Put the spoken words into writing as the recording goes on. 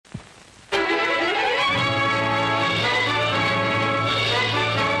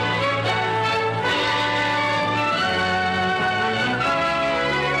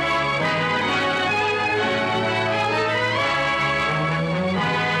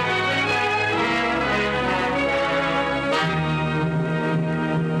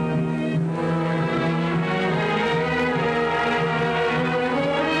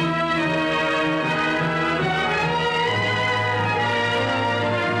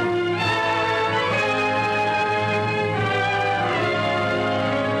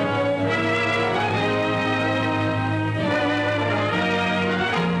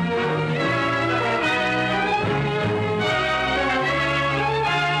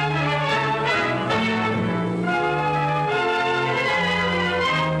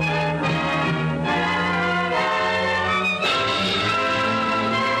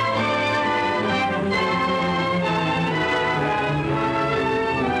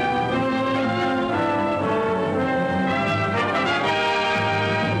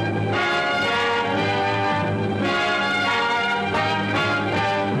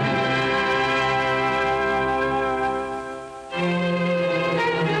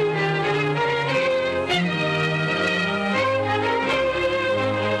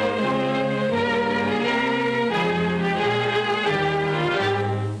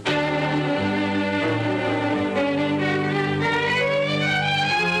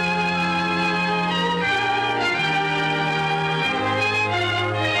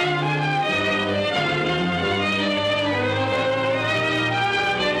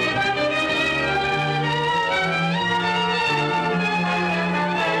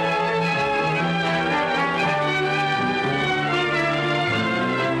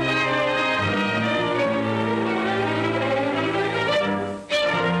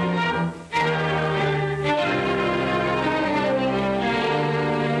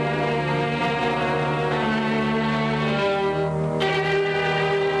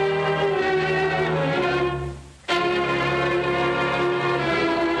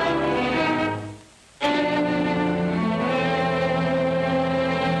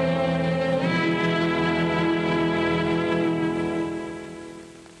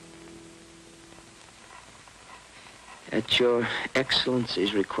At your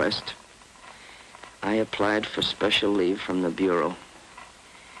Excellency's request, I applied for special leave from the Bureau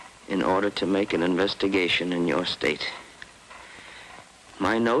in order to make an investigation in your state.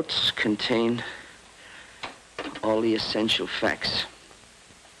 My notes contain all the essential facts.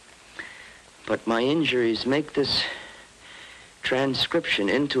 But my injuries make this transcription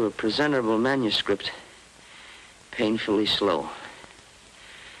into a presentable manuscript painfully slow.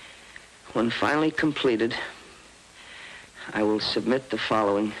 When finally completed, I will submit the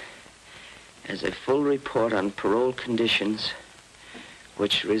following as a full report on parole conditions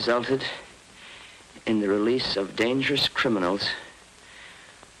which resulted in the release of dangerous criminals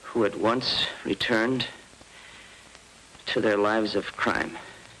who at once returned to their lives of crime.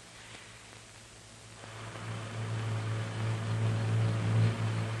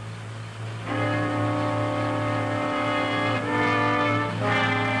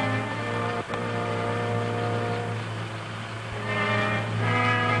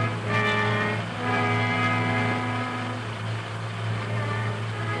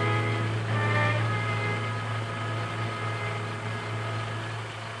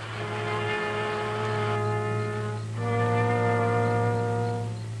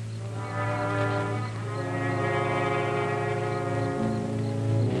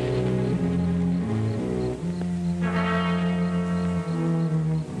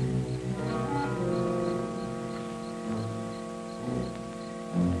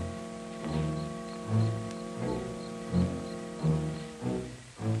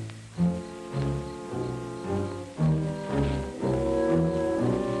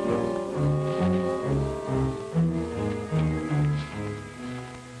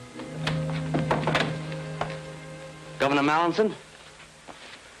 Governor Mallinson?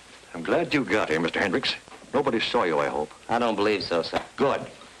 I'm glad you got here, Mr. Hendricks. Nobody saw you, I hope. I don't believe so, sir. Good.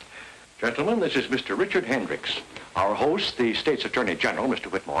 Gentlemen, this is Mr. Richard Hendricks. Our host, the State's Attorney General,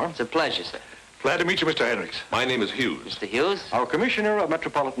 Mr. Whitmore. It's a pleasure, sir. Glad to meet you, Mr. Hendricks. My name is Hughes. Mr. Hughes? Our Commissioner of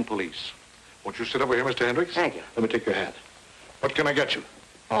Metropolitan Police. Won't you sit over here, Mr. Hendricks? Thank you. Let me take your hat. What can I get you?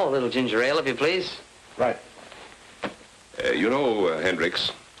 Oh, a little ginger ale, if you please. Right. You know,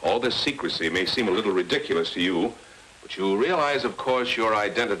 Hendricks, all this secrecy may seem a little ridiculous to you, but you realize, of course, your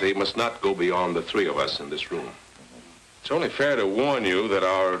identity must not go beyond the three of us in this room. It's only fair to warn you that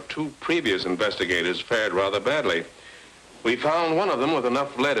our two previous investigators fared rather badly. We found one of them with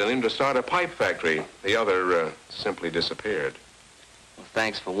enough lead in him to start a pipe factory. The other simply disappeared. Well,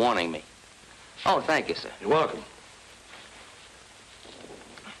 thanks for warning me. Oh, thank you, sir. You're welcome.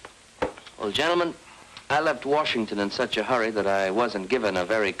 Well, gentlemen, I left Washington in such a hurry that I wasn't given a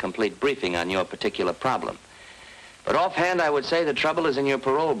very complete briefing on your particular problem. But offhand, I would say the trouble is in your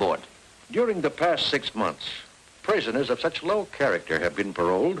parole board. During the past 6 months, prisoners of such low character have been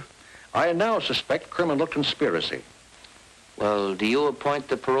paroled. I now suspect criminal conspiracy. Well, do you appoint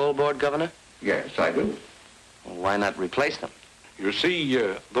the parole board, Governor? Yes, I do. Well, why not replace them? You see,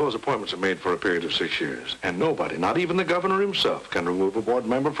 those appointments are made for a period of 6 years, and nobody, not even the governor himself, can remove a board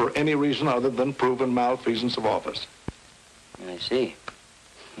member for any reason other than proven malfeasance of office. I see.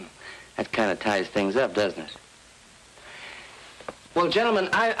 That kind of ties things up, doesn't it? Well, gentlemen,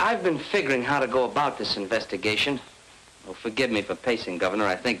 I've been figuring how to go about this investigation. Oh, forgive me for pacing, Governor.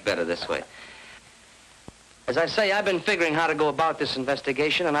 I think better this way. As I say, I've been figuring how to go about this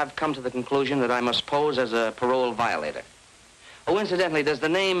investigation, and I've come to the conclusion that I must pose as a parole violator. Oh, incidentally, does the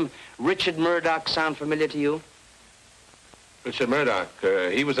name Richard Murdoch sound familiar to you? Richard Murdoch,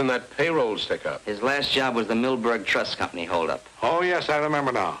 he was in that payroll stick-up. His last job was the Milberg Trust Company holdup. Oh, yes, I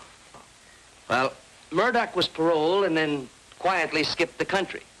remember now. Well, Murdoch was paroled and then quietly skipped the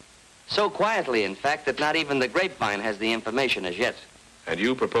country. So quietly, in fact, that not even the grapevine has the information as yet. And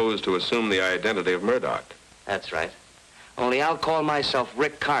you propose to assume the identity of Murdoch? That's right. Only I'll call myself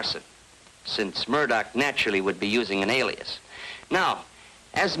Rick Carson, since Murdoch naturally would be using an alias. Now,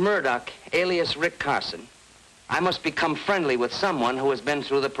 as Murdoch, alias Rick Carson, I must become friendly with someone who has been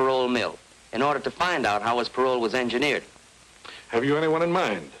through the parole mill in order to find out how his parole was engineered. Have you anyone in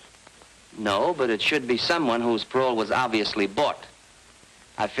mind? No, but it should be someone whose parole was obviously bought.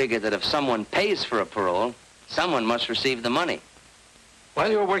 I figure that if someone pays for a parole, someone must receive the money. While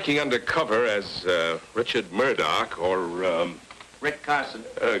you're working undercover as Richard Murdoch or Rick Carson.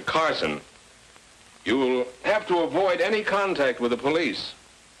 Carson, you'll have to avoid any contact with the police,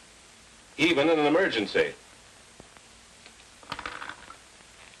 even in an emergency.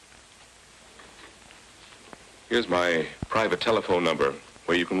 Here's my private telephone number,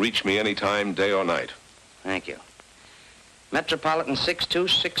 where you can reach me anytime, day or night. Thank you. Metropolitan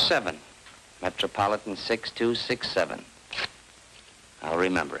 6267. Metropolitan 6267. I'll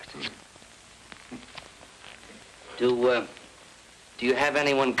remember it. Do you have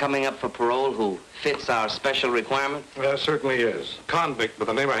anyone coming up for parole who fits our special requirement? There certainly is. Convict by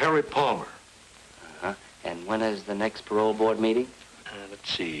the name of Harry Palmer. Uh-huh. And when is the next parole board meeting?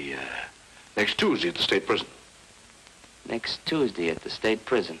 Let's see. Next Tuesday at the state prison. Next Tuesday at the state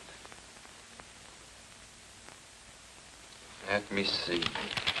prison. Let me see.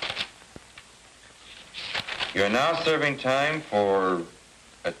 You're now serving time for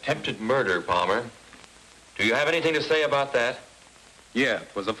attempted murder, Palmer. Do you have anything to say about that? Yeah,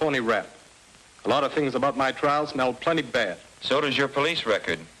 it was a phony rap. A lot of things about my trial smelled plenty bad. So does your police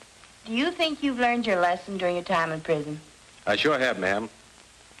record. Do you think you've learned your lesson during your time in prison? I sure have, ma'am.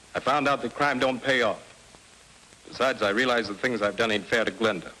 I found out that crime don't pay off. Besides, I realize the things I've done ain't fair to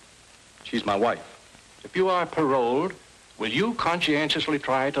Glenda. She's my wife. If you are paroled, will you conscientiously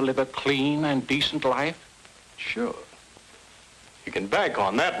try to live a clean and decent life? Sure. You can bank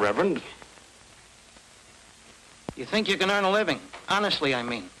on that, Reverend. You think you can earn a living? Honestly, I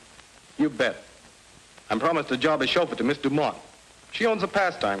mean. You bet. I'm promised a job as chauffeur to Miss Dumont. She owns a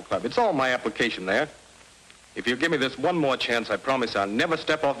pastime club. It's all my application there. If you give me this one more chance, I promise I'll never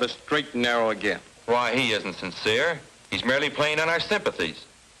step off the straight and narrow again. Why, he isn't sincere. He's merely playing on our sympathies.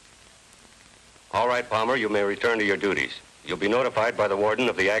 All right, Palmer, you may return to your duties. You'll be notified by the warden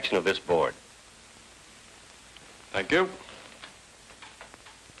of the action of this board. Thank you.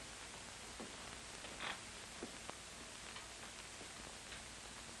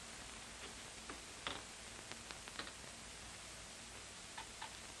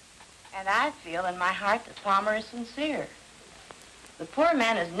 And I feel in my heart that Palmer is sincere. The poor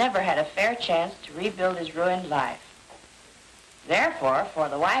man has never had a fair chance to rebuild his ruined life. Therefore, for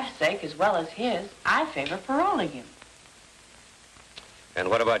the wife's sake as well as his, I favor paroling him. And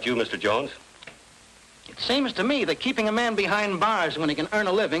what about you, Mr. Jones? It seems to me that keeping a man behind bars when he can earn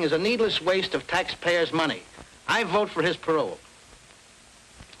a living is a needless waste of taxpayers' money. I vote for his parole.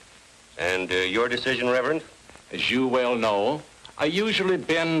 And your decision, Reverend? As you well know, I usually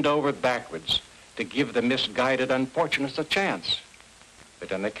bend over backwards to give the misguided unfortunates a chance.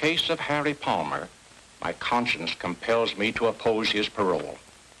 But in the case of Harry Palmer, my conscience compels me to oppose his parole.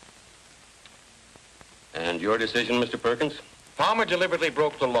 And your decision, Mr. Perkins? Palmer deliberately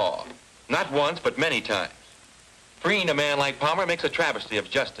broke the law. Not once, but many times. Freeing a man like Palmer makes a travesty of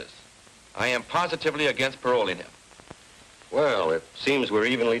justice. I am positively against paroling him. Well, it seems we're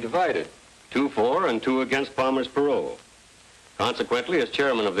evenly divided. 2 for and 2 against Palmer's parole. Consequently, as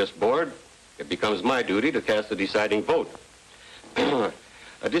chairman of this board, it becomes my duty to cast the deciding vote.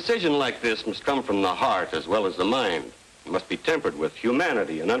 A decision like this must come from the heart as well as the mind. It must be tempered with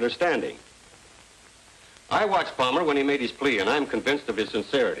humanity and understanding. I watched Palmer when he made his plea, and I'm convinced of his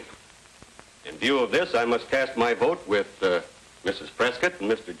sincerity. In view of this, I must cast my vote with Mrs. Prescott and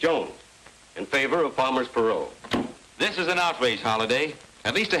Mr. Jones in favor of Palmer's parole. This is an outrage, Holliday.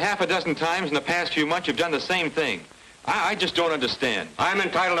 At least a half a dozen times in the past few months you've done the same thing. I just don't understand. I'm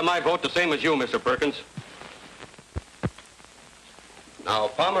entitled to my vote the same as you, Mr. Perkins. Now,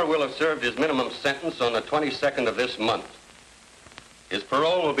 Palmer will have served his minimum sentence on the 22nd of this month. His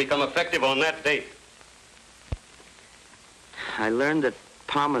parole will become effective on that date. I learned that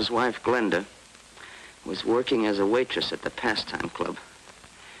Palmer's wife, Glenda, was working as a waitress at the pastime club.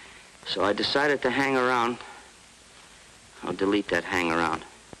 So I decided to hang around. I'll delete that hang around.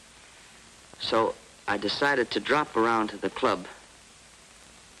 So I decided to drop around to the club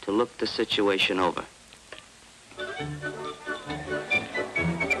to look the situation over.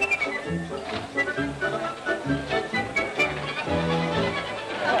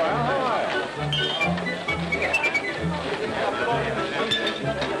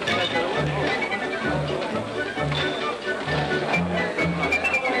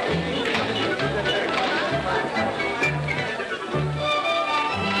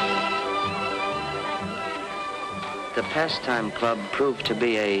 The Pastime Club proved to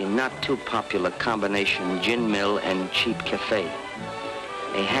be a not too popular combination gin mill and cheap cafe.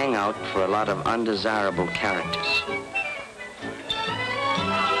 A hangout for a lot of undesirable characters.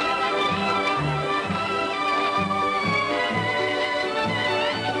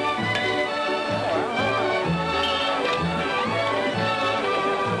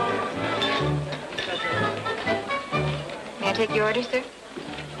 May I take your order, sir?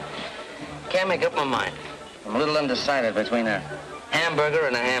 Can't make up my mind. I'm a little undecided between a hamburger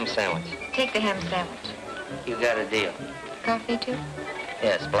and a ham sandwich. Take the ham sandwich. You got a deal. Coffee, too?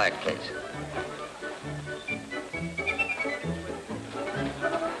 Yes, black, please.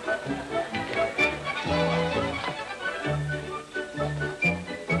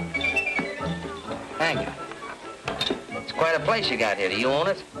 Thank you. It's quite a place you got here. Do you own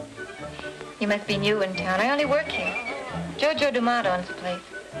it? You must be new in town. I only work here. Jojo Dumont owns the place.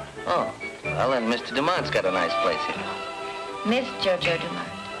 Oh, well, then Mr. Dumont's got a nice place here. Miss Jojo Dumont.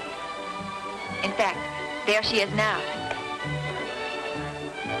 In fact, there she is now.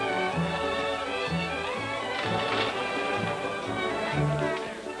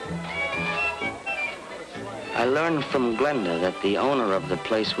 I learned from Glenda that the owner of the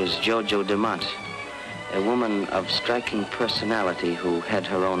place was Jojo Dumont, a woman of striking personality who had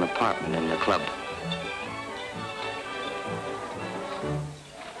her own apartment in the club.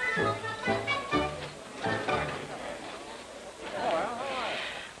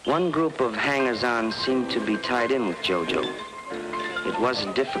 One group of hangers-on seemed to be tied in with Jojo. It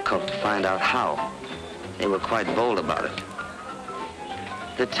wasn't difficult to find out how. They were quite bold about it.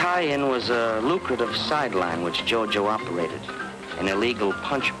 The tie-in was a lucrative sideline which Jojo operated, an illegal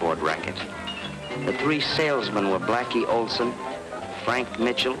punchboard racket. The three salesmen were Blackie Olson, Frank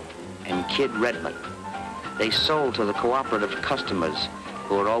Mitchell, and Kid Redmond. They sold to the cooperative customers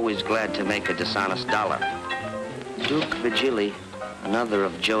who were always glad to make a dishonest dollar. Duke Vigili, another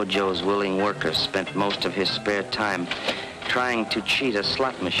of Jojo's willing workers, spent most of his spare time trying to cheat a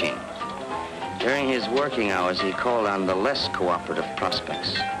slot machine. During his working hours, he called on the less cooperative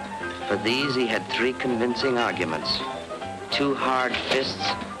prospects. For these, he had 3 convincing arguments, 2 hard fists,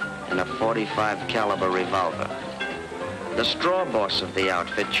 and a .45 caliber revolver. The straw boss of the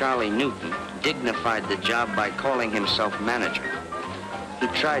outfit, Charlie Newton, dignified the job by calling himself manager. He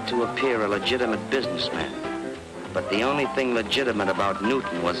tried to appear a legitimate businessman, but the only thing legitimate about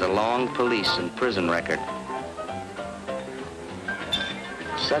Newton was a long police and prison record.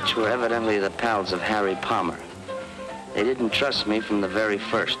 Such were evidently the pals of Harry Palmer. They didn't trust me from the very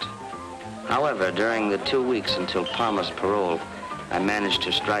first. However, during the 2 weeks until Palmer's parole, I managed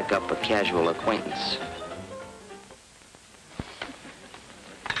to strike up a casual acquaintance.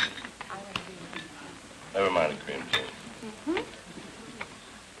 Never mind the cream cheese.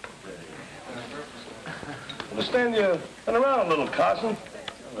 Understand you've been around a little, Carson.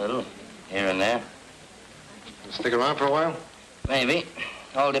 A little, here and there. Stick around for a while? Maybe.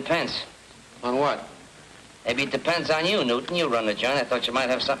 All depends. On what? Maybe it depends on you, Newton. You run the joint. I thought you might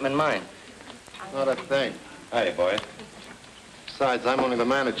have something in mind. Not a thing. Howdy, boy. Besides, I'm only the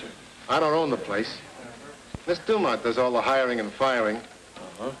manager. I don't own the place. Miss Dumont does all the hiring and firing.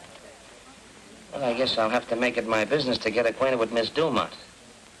 Uh-huh. Well, I guess I'll have to make it my business to get acquainted with Miss Dumont.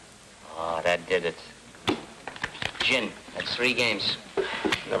 Oh, that did it. Gin. That's 3 games.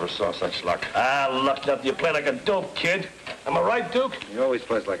 Never saw such luck. Ah, lucked up. You play like a dope, kid. Am I right, Duke? He always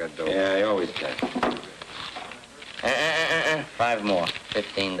plays like a dope. Yeah, he always can. 5 more.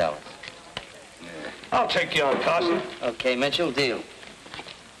 $15. I'll take you on, Carson. Okay, Mitchell, deal.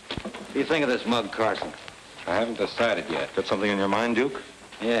 What do you think of this mug, Carson? I haven't decided yet. Got something in your mind, Duke?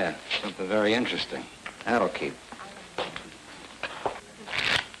 Yeah, something very interesting. That'll keep.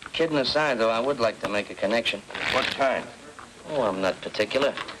 Kidding aside, though, I would like to make a connection. What kind? Oh, I'm not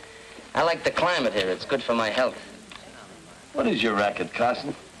particular. I like the climate here. It's good for my health. What is your racket,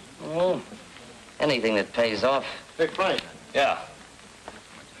 Carson? Oh, anything that pays off. Hey, Frank. Yeah,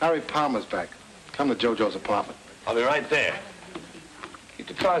 Harry Palmer's back. Come to Jojo's apartment. I'll be right there. Keep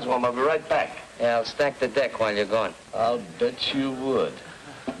the cards warm. I'll be right back. Yeah, I'll stack the deck while you're gone. I'll bet you would.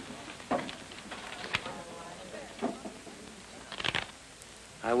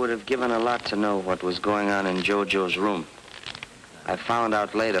 I would have given a lot to know what was going on in Jojo's room. I found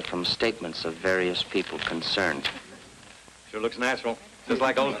out later from statements of various people concerned. Sure looks natural. Just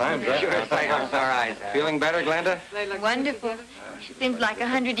like old times, right? Sure, it's like our eyes. Feeling better, Glenda? Wonderful. Seems like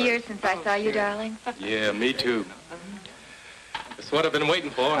 100 years since I saw you, darling. Yeah, me too. That's what I've been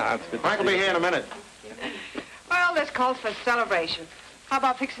waiting for. Frank will be here in a minute. Well, this calls for celebration. How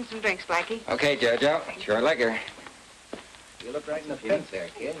about fixing some drinks, Blackie? Okay, Jojo. Sure liquor. You look right in the face there,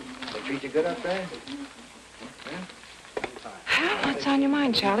 kid. They treat you good up there? What's on your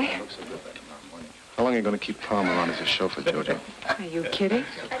mind, Charlie? How long are you going to keep Palmer on as a chauffeur, Jojo? Are you kidding?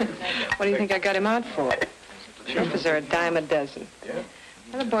 What do you think I got him out for? Chauffeurs are a dime a dozen.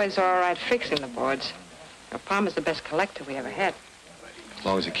 Other boys are all right fixing the boards. Now, Palmer's the best collector we ever had. As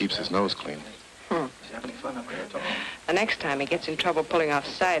long as he keeps his nose clean. The next time he gets in trouble pulling off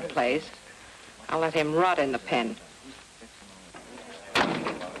side plays, I'll let him rot in the pen.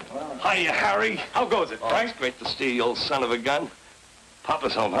 Hiya, Harry. How goes it, Frank? It's great to see you, old son of a gun.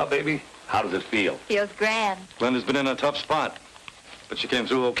 Papa's home, huh, baby? How does it feel? Feels grand. Glenda's been in a tough spot, but she came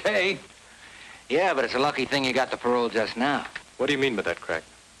through okay. Yeah, but it's a lucky thing you got the parole just now. What do you mean by that, Crack?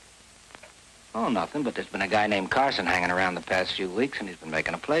 Oh, nothing, but there's been a guy named Carson hanging around the past few weeks, and he's been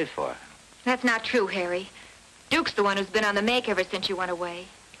making a play for her. That's not true, Harry. Duke's the one who's been on the make ever since you went away.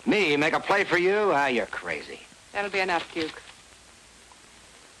 Me? Make a play for you? Ah, you're crazy. That'll be enough, Duke.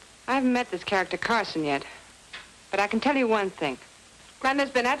 I haven't met this character Carson yet, but I can tell you one thing. Glenda's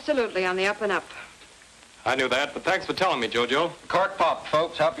been absolutely on the up and up. I knew that, but thanks for telling me, Jojo. Cork pop,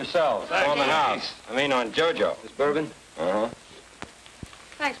 folks. Help yourselves. On the house. I mean on Jojo. This bourbon? Uh-huh.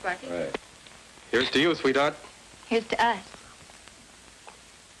 Thanks, Blackie. Right. Here's to you, sweetheart. Here's to us.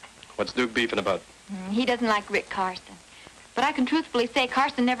 What's Duke beefing about? He doesn't like Rick Carson. But I can truthfully say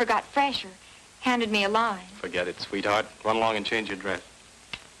Carson never got fresher. Handed me a line. Forget it, sweetheart. Run along and change your dress.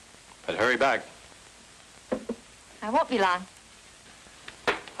 But hurry back. I won't be long.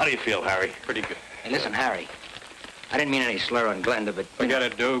 How do you feel, Harry? Pretty good. Hey, listen, Harry. I didn't mean any slur on Glenda, but... Forget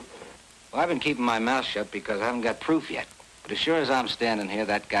it, Duke. Well, I've been keeping my mouth shut because I haven't got proof yet. But as sure as I'm standing here,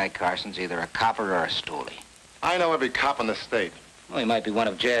 that guy Carson's either a copper or a stoolie. I know every cop in the state. Well, he might be one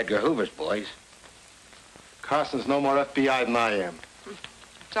of J. Edgar Hoover's boys. Carson's no more FBI than I am.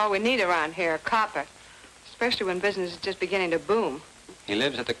 That's all we need around here, a copper. Especially when business is just beginning to boom. He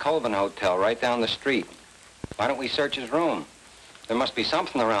lives at the Colvin Hotel right down the street. Why don't we search his room? There must be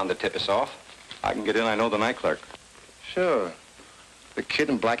something around to tip us off. I can get in. I know the night clerk. Sure. The kid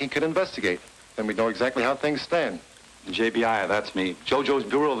and Blackie could investigate. Then we'd know exactly how things stand. JBI, that's me. Jojo's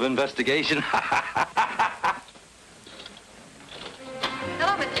Bureau of Investigation. Hello,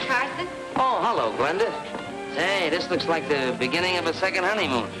 Mr. Carson. Oh, hello, Glenda. Say, this looks like the beginning of a second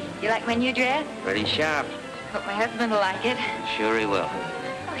honeymoon. You like my new dress? Pretty sharp. Hope my husband will like it. Sure he will.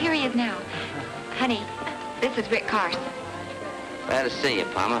 Oh, here he is now. Honey, this is Rick Carson. Glad to see you,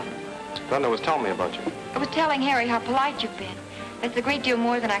 Palmer. Glenda was telling me about you. I was telling Harry how polite you've been. That's a great deal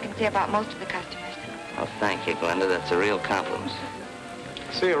more than I can say about most of the customers. Oh, thank you, Glenda. That's a real compliment.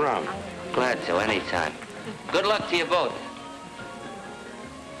 See you around. Glad to, anytime. Good luck to you both.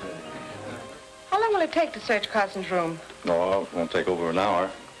 How long will it take to search Carson's room? No, it won't take over an hour.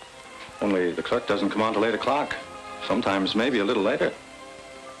 Only the clerk doesn't come on till 8 o'clock. Sometimes maybe a little later.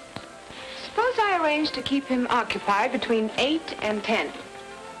 Suppose I arrange to keep him occupied between 8 and 10.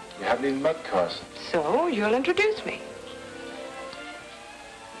 You haven't even met Carson. So you'll introduce me.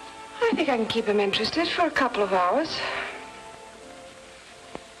 I think I can keep him interested for a couple of hours.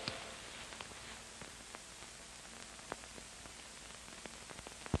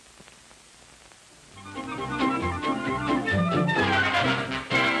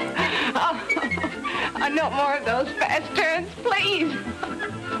 Oh, no more of those fast turns, please.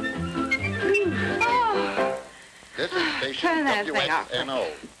 Oh. This is station Turn that thing off. WXNO.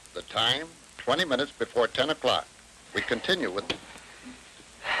 The time, 20 minutes before 10 o'clock. We continue with...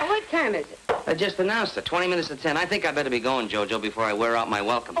 What time is it? I just announced it, 20 minutes to 10. I think I better be going, Jojo, before I wear out my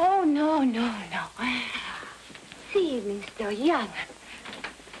welcome. Oh, no. This evening's still young.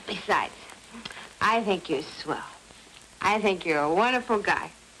 Besides, I think you're swell. I think you're a wonderful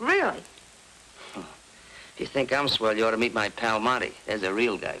guy. Really. If you think I'm swell, you ought to meet my pal Monty. There's a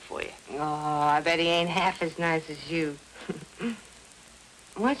real guy for you. Oh, I bet he ain't half as nice as you.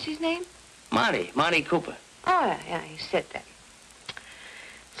 What's his name? Monty Cooper. Oh, yeah, you said that.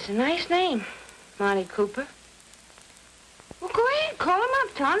 It's a nice name, Monty Cooper. Well, go ahead, call him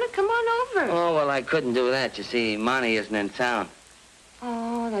up. Tell him to come on over. Oh, well, I couldn't do that. You see, Monty isn't in town.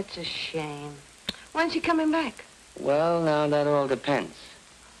 Oh, that's a shame. When's he coming back? Well, now, that all depends.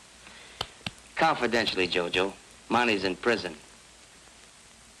 Confidentially, Jojo, Monty's in prison.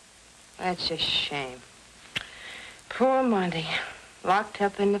 That's a shame. Poor Monty, locked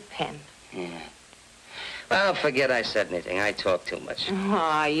up in the pen. Yeah. Well, forget I said anything. I talk too much.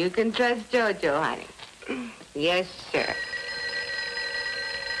 Oh, you can trust Jojo, honey. Yes, sir.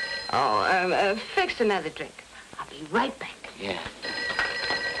 Oh, fix another drink. I'll be right back. Yeah.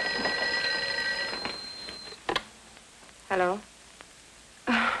 Hello?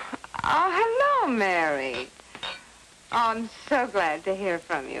 Oh, hello, Mary. Oh, I'm so glad to hear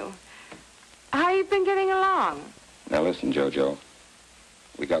from you. How you been getting along? Now listen, Jojo.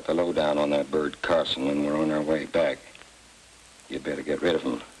 We got the lowdown on that bird Carson when we're on our way back. You'd better get rid of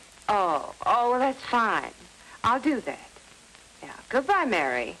him. Oh, well, that's fine. I'll do that. Yeah, goodbye,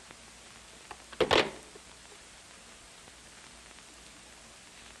 Mary.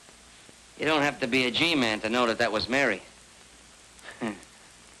 You don't have to be a G-man to know that that was Mary.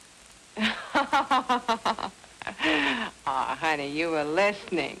 Oh, honey, you were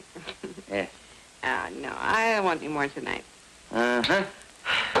listening. Yeah. Oh, no, I don't want any more tonight. Uh-huh.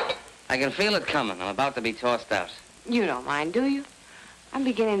 I can feel it coming. I'm about to be tossed out. You don't mind, do you? I'm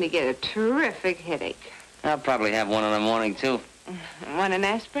beginning to get a terrific headache. I'll probably have one in the morning, too. Want an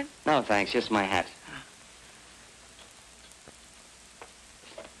aspirin? No, thanks. Just my hat.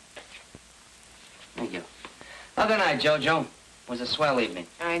 Thank you. Well, good night, Jojo. It was a swell evening.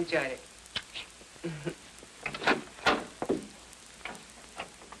 I enjoyed it.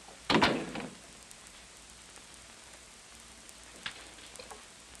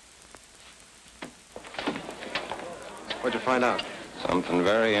 What'd you find out? Something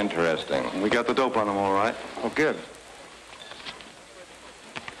very interesting. We got the dope on them all right. Oh, good.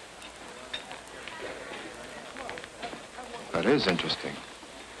 That is interesting.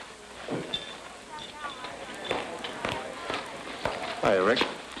 Hi, Rick.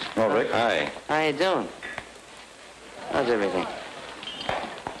 Oh, Rick. Hi. How you doing? How's everything?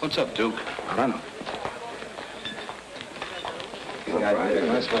 What's up, Duke? I don't know.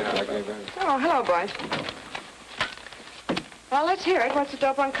 Oh, hello, boys. Well, let's hear it. What's the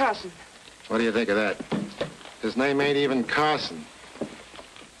dope on Carson? What do you think of that? His name ain't even Carson.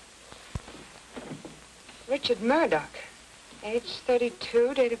 Richard Murdoch. Age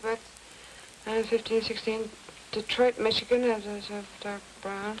 32, date of birth 9/15/16, Detroit, Michigan, has a dark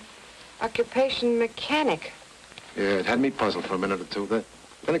brown. Occupation mechanic. Yeah, it had me puzzled for a minute or two.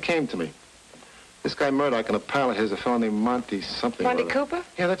 Then it came to me. This guy Murdoch and a pal of his, a fellow named Monty something. Monty Cooper?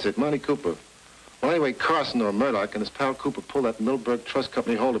 Yeah, that's it, Monty Cooper. Well, anyway, Carson or Murdoch and his pal Cooper pulled that Milberg Trust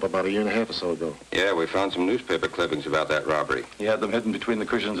Company holdup about a year and a half or so ago. Yeah, we found some newspaper clippings about that robbery. He had them hidden between the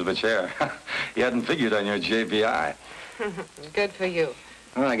cushions of a chair. He hadn't figured on your JBI. Good for you.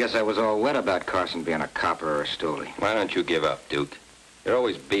 Well, I guess I was all wet about Carson being a copper or a stoolie. Why don't you give up, Duke? You're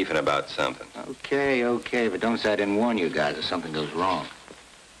always beefing about something. Okay, but don't say I didn't warn you guys if something goes wrong.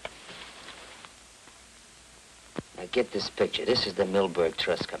 Now get this picture. This is the Milberg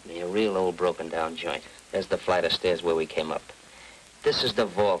Trust Company, a real old broken-down joint. There's the flight of stairs where we came up. This is the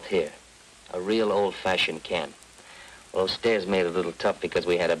vault here, a real old-fashioned can. Well, those stairs made it a little tough because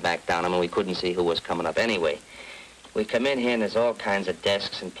we had to back down them and we couldn't see who was coming up. Anyway, we come in here and there's all kinds of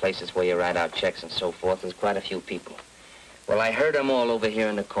desks and places where you write out checks and so forth. There's quite a few people. Well, I heard them all over here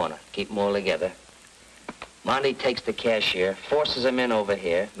in the corner. Keep them all together. Monty takes the cashier, forces them in over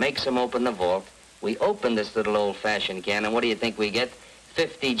here, makes them open the vault. We open this little old-fashioned can, and what do you think we get?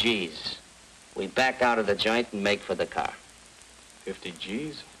 50 G's. We back out of the joint and make for the car. 50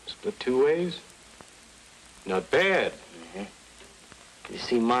 G's? Split two ways? Not bad. You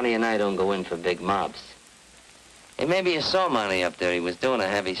see, Monty and I don't go in for big mobs. Hey, maybe you saw Monty up there. He was doing a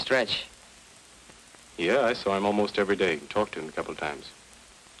heavy stretch. Yeah, I saw him almost every day. Talked to him a couple of times.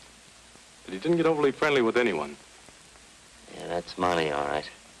 But he didn't get overly friendly with anyone. Yeah, that's Monty, all right.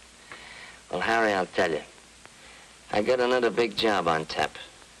 Well, Harry, I'll tell you. I got another big job on tap.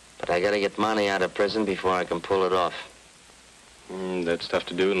 But I gotta get Monty out of prison before I can pull it off. That's tough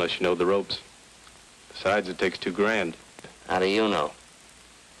to do unless you know the ropes. Besides, it takes $2 grand. How do you know?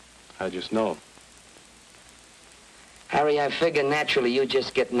 I just know. Harry, I figure naturally you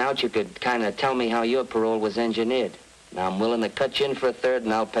just getting out, you could kind of tell me how your parole was engineered. Now, I'm willing to cut you in for a third,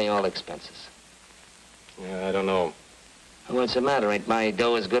 and I'll pay all expenses. Yeah, I don't know. What's the matter? Ain't my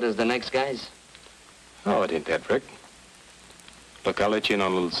dough as good as the next guy's? Oh, it ain't that, Rick. Look, I'll let you in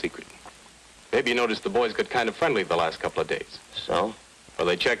on a little secret. Maybe you noticed the boys got kind of friendly the last couple of days. So? Well,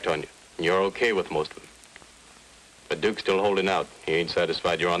 they checked on you, and you're okay with most of them. But Duke's still holding out. He ain't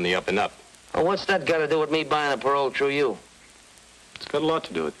satisfied you're on the up and up. Well, what's that got to do with me buying a parole through you? It's got a lot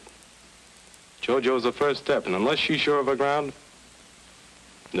to do with it. JoJo's the first step, and unless she's sure of her ground,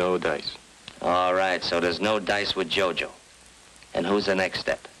 no dice. All right, so there's no dice with JoJo. And who's the next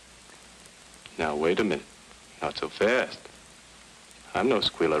step? Now, wait a minute. Not so fast. I'm no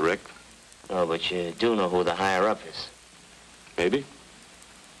squealer, Rick. Oh, but you do know who the higher-up is. Maybe.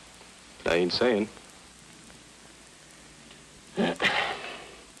 But I ain't saying.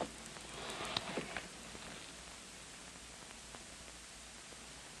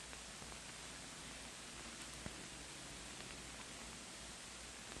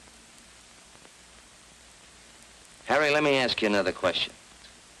 Harry, let me ask you another question.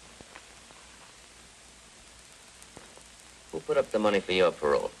 Who put up the money for your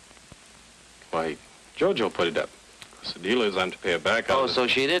parole? Why, JoJo put it up. Because the deal is I'm to pay her back. Oh, so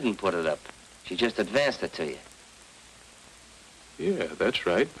she didn't put it up. She just advanced it to you. Yeah, that's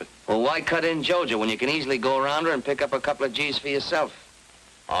right, but... Well, why cut in JoJo when you can easily go around her and pick up a couple of G's for yourself?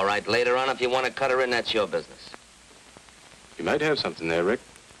 All right, later on, if you want to cut her in, that's your business. You might have something there, Rick.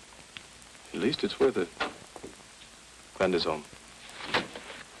 At least it's worth it. Glenda's home.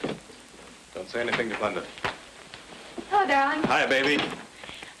 Don't say anything to Glenda. Hello, darling. Hi, baby.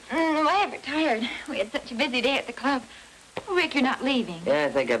 Why ever tired? We had such a busy day at the club. Oh, Rick, you're not leaving. Yeah,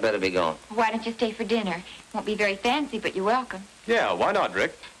 I think I better be going. Why don't you stay for dinner? Won't be very fancy, but you're welcome. Yeah, why not,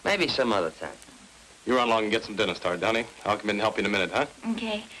 Rick? Maybe some other time. You run along and get some dinner started, Donnie. I'll come in and help you in a minute, huh?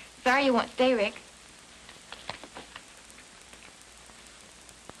 Okay. Sorry you won't stay, Rick.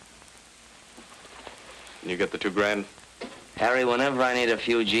 Can you get the $2 grand? Harry, whenever I need a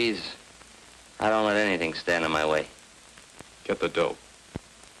few G's, I don't let anything stand in my way. Get the dope.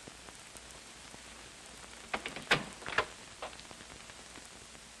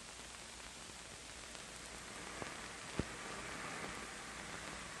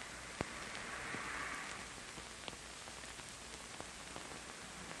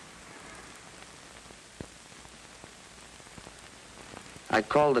 I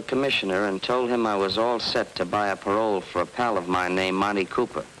called the commissioner and told him I was all set to buy a parole for a pal of mine named Monty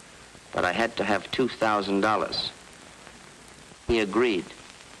Cooper, but I had to have $2,000. He agreed.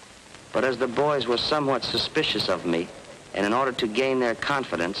 But as the boys were somewhat suspicious of me, and in order to gain their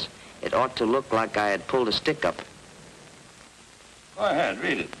confidence, it ought to look like I had pulled a stick-up. Go ahead,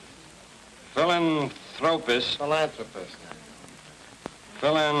 read it. Philanthropist. Philanthropist.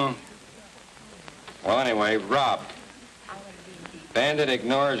 Well, anyway, robbed. Bandit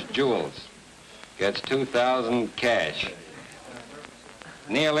ignores jewels. Gets $2,000 cash.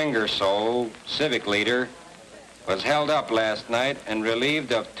 Neil Ingersoll, civic leader, was held up last night and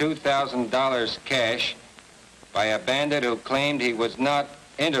relieved of $2,000 cash by a bandit who claimed he was not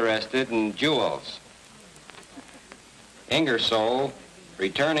interested in jewels. Ingersoll,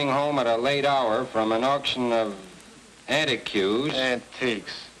 returning home at a late hour from an auction of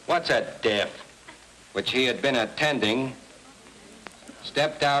Antiques. What's a diff? Which he had been attending,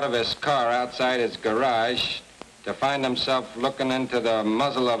 stepped out of his car outside his garage to find himself looking into the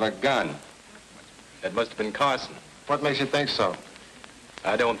muzzle of a gun. That must have been Carson. What makes you think so?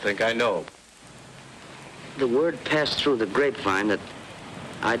 I don't think I know. The word passed through the grapevine that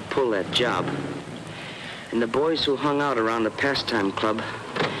I'd pull that job. And the boys who hung out around the pastime club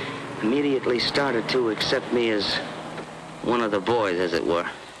immediately started to accept me as one of the boys, as it were.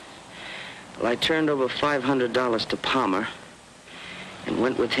 Well, I turned over $500 to Palmer and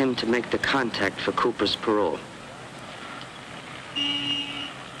went with him to make the contact for Cooper's parole.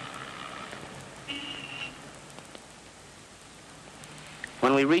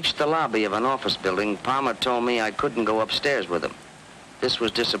 When we reached the lobby of an office building, Palmer told me I couldn't go upstairs with him. This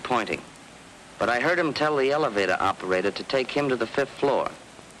was disappointing. But I heard him tell the elevator operator to take him to the 5th floor.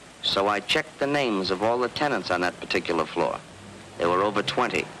 So I checked the names of all the tenants on that particular floor. There were over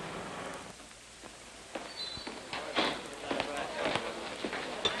 20.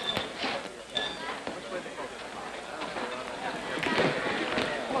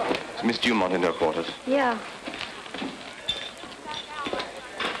 Is Miss Dumont in her quarters? Yeah.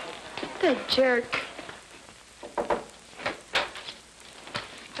 The jerk.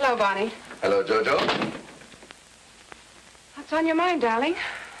 Hello, Bonnie. Hello, Jojo. What's on your mind, darling?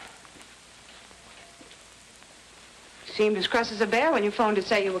 You seemed as cross as a bear when you phoned to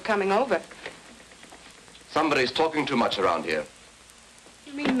say you were coming over. Somebody's talking too much around here.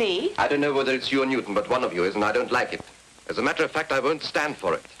 You mean me? I don't know whether it's you or Newton, but one of you is, and I don't like it. As a matter of fact, I won't stand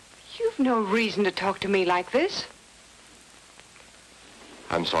for it. You've no reason to talk to me like this.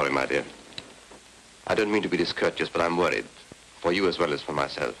 I'm sorry, my dear. I don't mean to be discourteous, but I'm worried. For you as well as for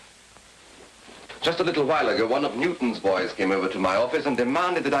myself. Just a little while ago, one of Newton's boys came over to my office and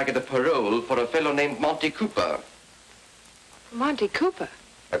demanded that I get a parole for a fellow named Monty Cooper. Monty Cooper?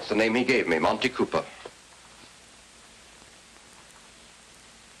 That's the name he gave me, Monty Cooper.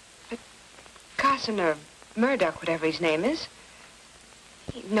 But Carson or Murdoch, whatever his name is,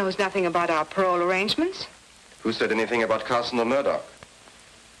 he knows nothing about our parole arrangements. Who said anything about Carson or Murdoch?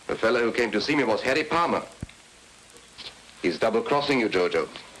 The fellow who came to see me was Harry Palmer. He's double-crossing you, Jojo.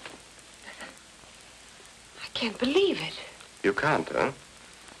 I can't believe it. You can't, huh?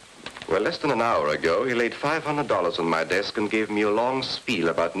 Well, less than an hour ago, he laid $500 on my desk and gave me a long spiel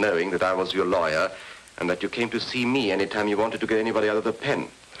about knowing that I was your lawyer and that you came to see me anytime you wanted to get anybody out of the pen.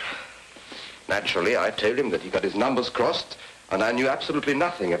 Naturally, I told him that he got his numbers crossed and I knew absolutely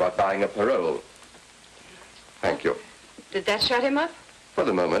nothing about buying a parole. Thank you. Did that shut him up? For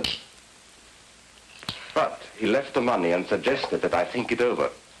the moment. But he left the money and suggested that I think it over.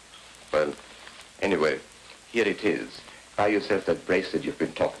 Well, anyway, here it is. Buy yourself that bracelet you've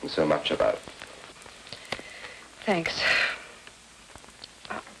been talking so much about. Thanks.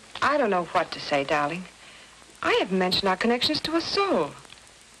 I don't know what to say, darling. I haven't mentioned our connections to a soul.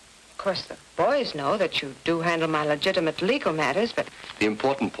 Of course, the boys know that you do handle my legitimate legal matters, but... The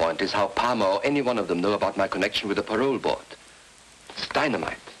important point is how Palmer or any one of them know about my connection with the parole board. It's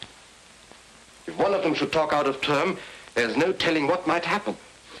dynamite. If one of them should talk out of term, there's no telling what might happen.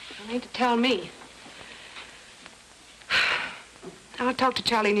 You don't need to tell me. I'll talk to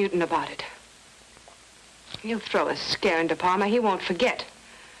Charlie Newton about it. He'll throw a scare into Palmer. He won't forget.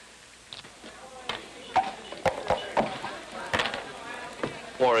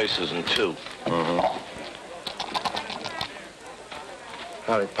 Four aces and two.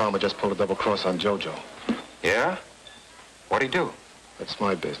 Harry Palmer just pulled a double cross on JoJo. Yeah? What'd he do? That's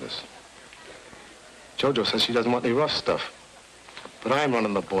my business. JoJo says she doesn't want any rough stuff. But I'm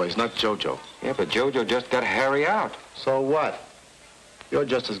running the boys, not JoJo. Yeah, but JoJo just got Harry out. So what? You're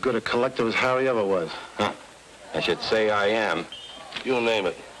just as good a collector as Harry ever was. Huh. I should say I am. You name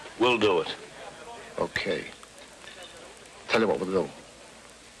it. We'll do it. Okay. Tell you what we'll do.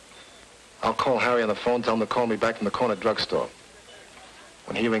 I'll call Harry on the phone, tell him to call me back from the corner drugstore.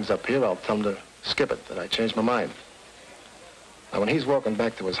 When he rings up here, I'll tell him to skip it, that I changed my mind. Now, when he's walking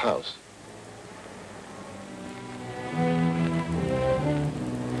back to his house,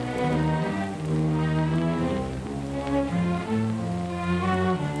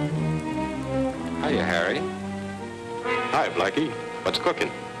 Hiya, Harry. Hi, Blackie. What's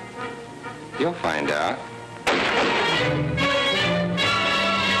cooking? You'll find out.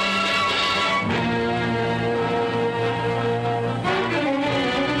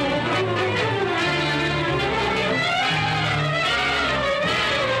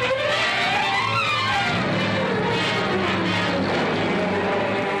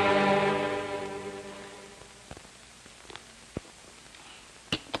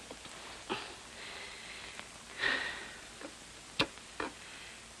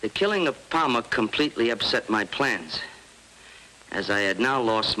 The killing of Palmer completely upset my plans, as I had now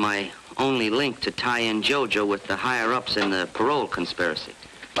lost my only link to tie in JoJo with the higher-ups in the parole conspiracy.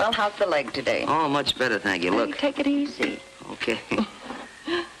 Well, how's the leg today? Oh, much better, thank you. Look. Take it easy. Okay.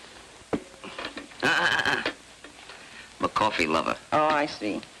 I'm a coffee lover. Oh, I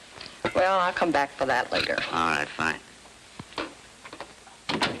see. Well, I'll come back for that later. All right, fine.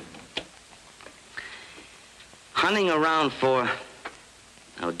 Hunting around for...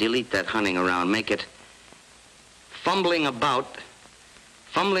 Now, delete that hunting around. Make it fumbling about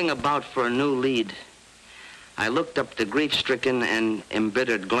for a new lead. I looked up the grief-stricken and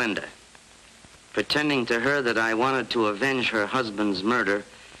embittered Glenda, pretending to her that I wanted to avenge her husband's murder,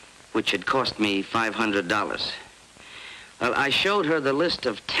 which had cost me $500. Well, I showed her the list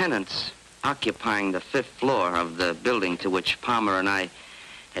of tenants occupying the 5th floor of the building to which Palmer and I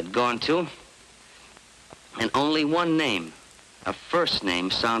had gone to, and only one name, a first name,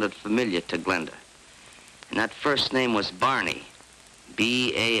 sounded familiar to Glenda. And that first name was Barney.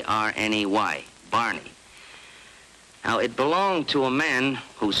 B-A-R-N-E-Y. Barney. Now, it belonged to a man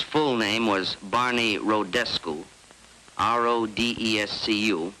whose full name was Barney Rodescu,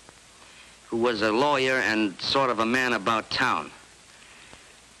 R-O-D-E-S-C-U, who was a lawyer and sort of a man about town.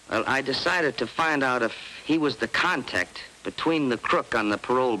 Well, I decided to find out if he was the contact between the crook on the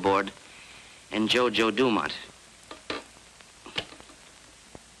parole board and JoJo Dumont.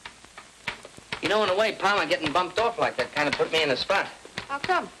 You know, in a way, Palmer getting bumped off like that kind of put me in a spot. How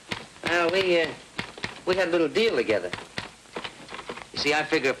come? Well, we had a little deal together. You see, I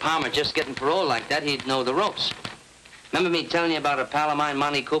figure Palmer just getting parole like that, he'd know the ropes. Remember me telling you about a pal of mine,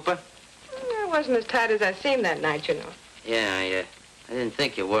 Monty Cooper? I wasn't as tight as I seemed that night, you know. Yeah, I didn't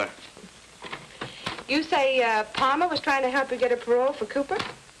think you were. You say Palmer was trying to help you get a parole for Cooper?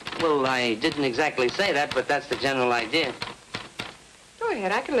 Well, I didn't exactly say that, but that's the general idea. Go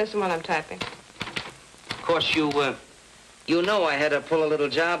ahead, I can listen while I'm typing. Of course, you know I had to pull a little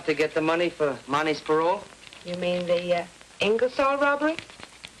job to get the money for Monty's parole. You mean the Ingersoll robbery?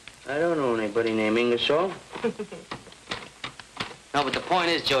 I don't know anybody named Ingersoll. No, but the point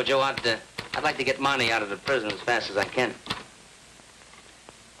is, JoJo, I'd like to get Monty out of the prison as fast as I can.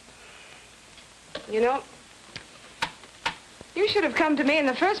 You know, you should have come to me in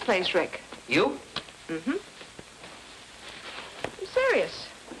the first place, Rick. You? Mm-hmm. I'm serious.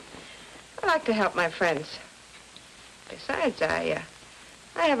 I like to help my friends. Besides, I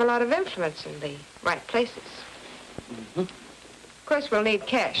have a lot of influence in the right places. Mm-hmm. Of course, we'll need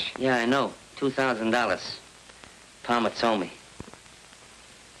cash. Yeah, I know. $2,000. Palmer told me.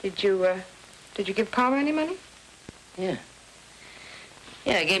 Did you give Palmer any money? Yeah.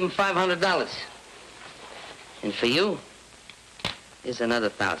 Yeah, I gave him $500. And for you, here's another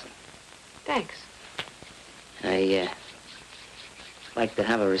 1,000. Thanks. I, like to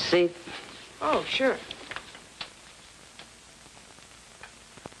have a receipt. Oh, sure.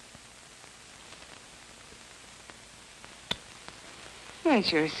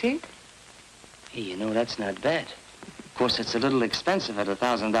 There's your receipt. Hey, you know, that's not bad. Of course, it's a little expensive at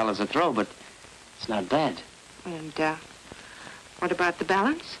 $1,000 a throw, but it's not bad. And, what about the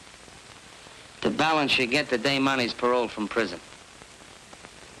balance? The balance you get the day Monty's paroled from prison.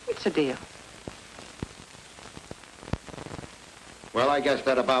 It's a deal. Well, I guess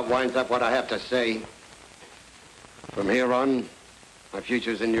that about winds up what I have to say. From here on, my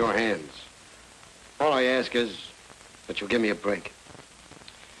future's in your hands. All I ask is that you give me a break.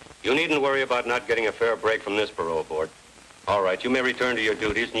 You needn't worry about not getting a fair break from this parole board. All right, you may return to your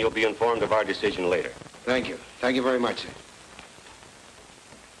duties, and you'll be informed of our decision later. Thank you. Thank you very much, sir.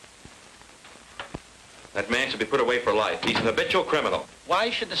 That man should be put away for life. He's an habitual criminal. Why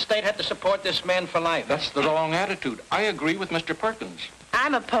should the state have to support this man for life? That's the wrong attitude. I agree with Mr. Perkins.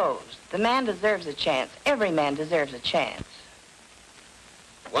 I'm opposed. The man deserves a chance. Every man deserves a chance.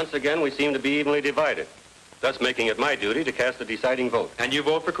 Once again, we seem to be evenly divided, thus making it my duty to cast the deciding vote. And you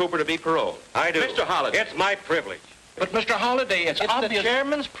vote for Cooper to be paroled? I do. Mr. Holliday. It's my privilege. But, Mr. Holliday, it's obvious... the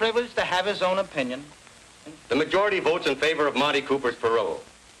chairman's privilege to have his own opinion. The majority votes in favor of Monty Cooper's parole.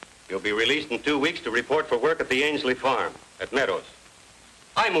 He'll be released in 2 weeks to report for work at the Ainsley farm at Meadows.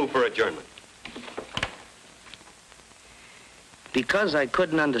 I move for adjournment. Because I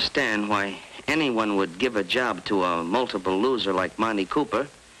couldn't understand why anyone would give a job to a multiple loser like Monty Cooper,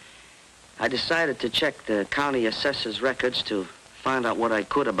 I decided to check the county assessor's records to find out what I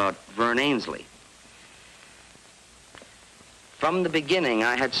could about Vern Ainsley. From the beginning,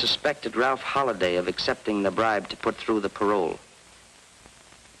 I had suspected Ralph Holliday of accepting the bribe to put through the parole.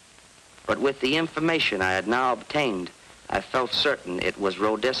 But with the information I had now obtained, I felt certain it was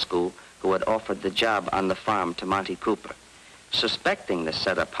Rodescu who had offered the job on the farm to Monty Cooper. Suspecting the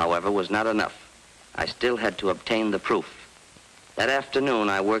setup, however, was not enough. I still had to obtain the proof. That afternoon,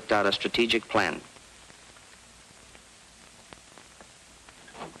 I worked out a strategic plan.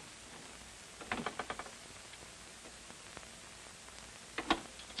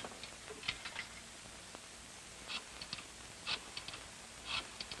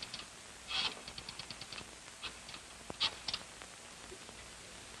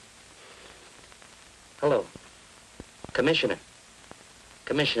 Hello. Commissioner.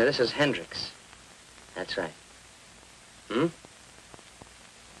 Commissioner, this is Hendricks. That's right. Hmm?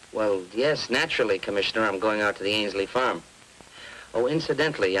 Well, yes, naturally, Commissioner, I'm going out to the Ainsley farm. Oh,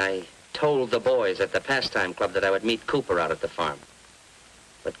 incidentally, I told the boys at the pastime club that I would meet Cooper out at the farm.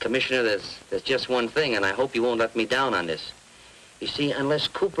 But, Commissioner, there's just one thing, and I hope you won't let me down on this. You see, unless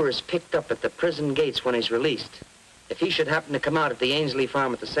Cooper is picked up at the prison gates when he's released, if he should happen to come out at the Ainsley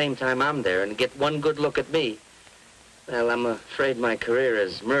farm at the same time I'm there and get one good look at me, well, I'm afraid my career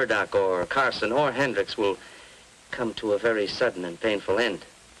as Murdoch or Carson or Hendricks will come to a very sudden and painful end.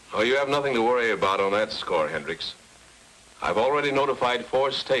 Oh, you have nothing to worry about on that score, Hendricks. I've already notified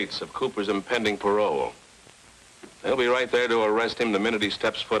 4 states of Cooper's impending parole. They'll be right there to arrest him the minute he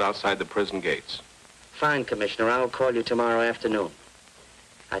steps foot outside the prison gates. Fine, Commissioner. I'll call you tomorrow afternoon.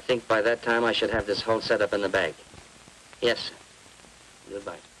 I think by that time I should have this whole setup in the bag. Yes, sir.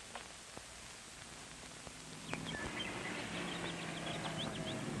 Goodbye.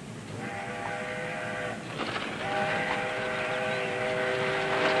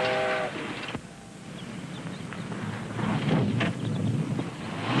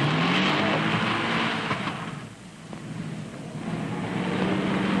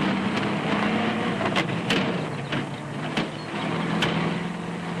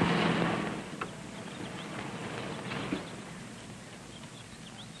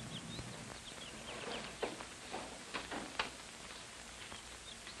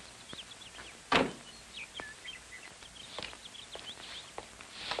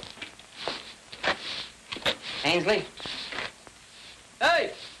 Ainsley?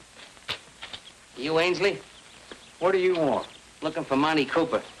 Hey! You Ainsley? What do you want? Looking for Monty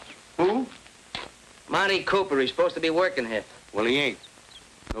Cooper. Who? Monty Cooper. He's supposed to be working here. Well, he ain't.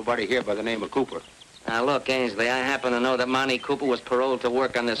 Nobody here by the name of Cooper. Now, look, Ainsley, I happen to know that Monty Cooper was paroled to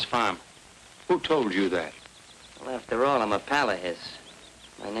work on this farm. Who told you that? Well, after all, I'm a pal of his.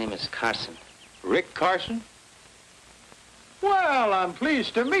 My name is Carson. Rick Carson? Well, I'm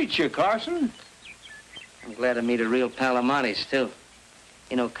pleased to meet you, Carson. I'm glad to meet a real pal of Monty's, too.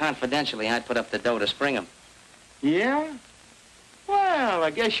 You know, confidentially, I put up the dough to spring him. Yeah? Well, I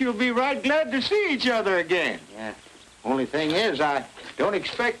guess you'll be right glad to see each other again. Yeah. Only thing is, I don't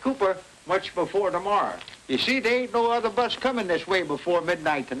expect Cooper much before tomorrow. You see, there ain't no other bus coming this way before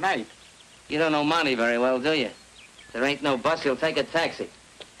midnight tonight. You don't know Monty very well, do you? If there ain't no bus, he'll take a taxi.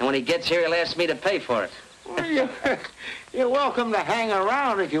 And when he gets here, he'll ask me to pay for it. Well, you're welcome to hang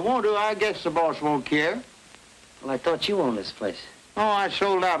around if you want to. I guess the boss won't care. Well, I thought you owned this place. Oh, I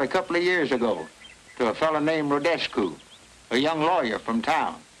sold out a couple of years ago to a fellow named Rodescu, a young lawyer from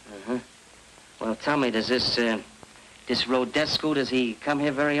town. Uh-huh. Well, tell me, does this Rodescu, does he come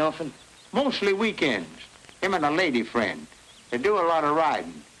here very often? Mostly weekends. Him and a lady friend. They do a lot of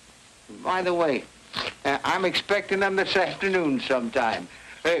riding. By the way, I'm expecting them this afternoon sometime.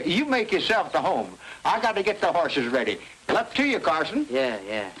 You make yourself to home. I got to get the horses ready. Up to you, Carson.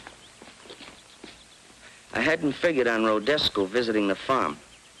 Yeah. I hadn't figured on Rodescu visiting the farm.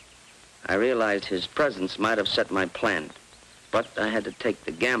 I realized his presence might have set my plan, but I had to take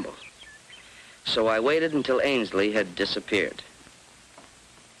the gamble. So I waited until Ainsley had disappeared.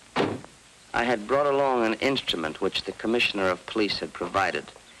 I had brought along an instrument which the commissioner of police had provided,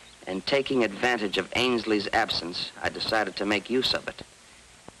 and taking advantage of Ainsley's absence, I decided to make use of it.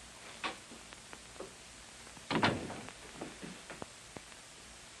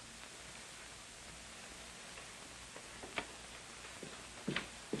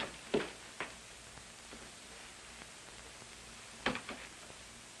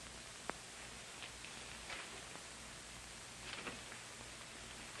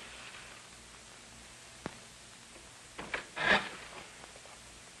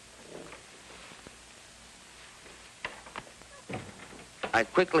 I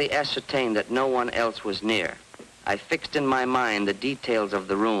quickly ascertained that no one else was near. I fixed in my mind the details of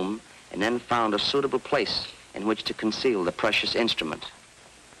the room and then found a suitable place in which to conceal the precious instrument.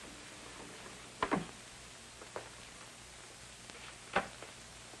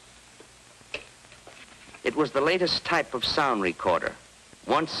 It was the latest type of sound recorder.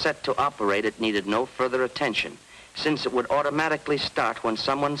 Once set to operate, it needed no further attention, since it would automatically start when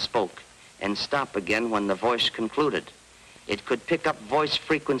someone spoke and stop again when the voice concluded. It could pick up voice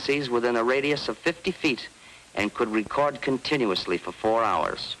frequencies within a radius of 50 feet and could record continuously for 4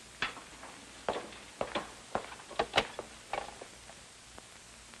 hours.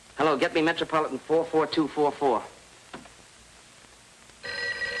 Hello, get me Metropolitan 44244.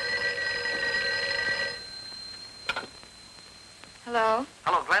 Hello?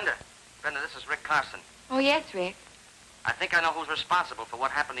 Hello, Glenda. Glenda, this is Rick Carson. Oh, yes, Rick. I think I know who's responsible for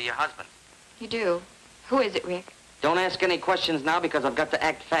what happened to your husband. You do? Who is it, Rick? Don't ask any questions now because I've got to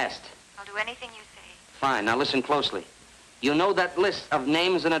act fast. I'll do anything you say. Fine, now listen closely. You know that list of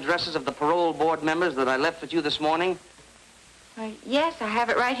names and addresses of the parole board members that I left with you this morning? Yes, I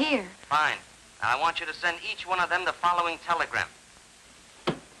have it right here. Fine. Now I want you to send each one of them the following telegram.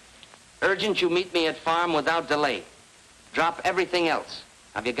 Urgent you meet me at farm without delay. Drop everything else.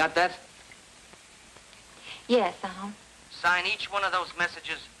 Have you got that? Yes, Sign each one of those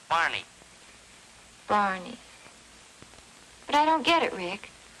messages Barney. Barney. But I don't get it, Rick.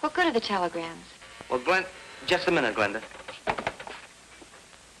 What good are the telegrams? Well, Glenn, just a minute, Glenda.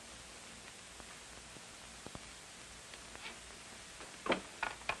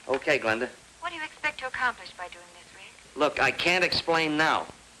 Okay, Glenda. What do you expect to accomplish by doing this, Rick? Look, I can't explain now,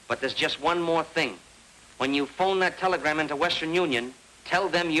 but there's just one more thing. When you phone that telegram into Western Union, tell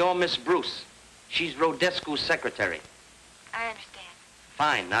them you're Miss Bruce. She's Rodescu's secretary. I understand.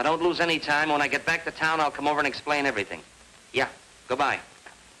 Fine. Now, don't lose any time. When I get back to town, I'll come over and explain everything. Yeah. Goodbye.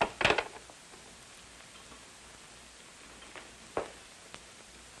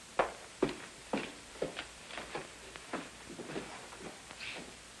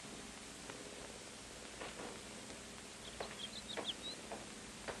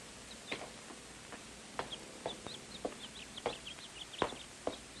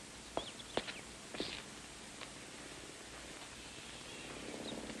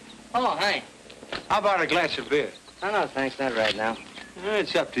 Oh, hi. How about a glass of beer? Oh, no, thanks. Not right now.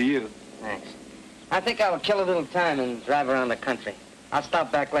 It's up to you. Thanks. I think I'll kill a little time and drive around the country. I'll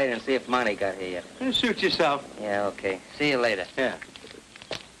stop back later and see if Monty got here yet. Suit yourself. Yeah, okay. See you later. Yeah.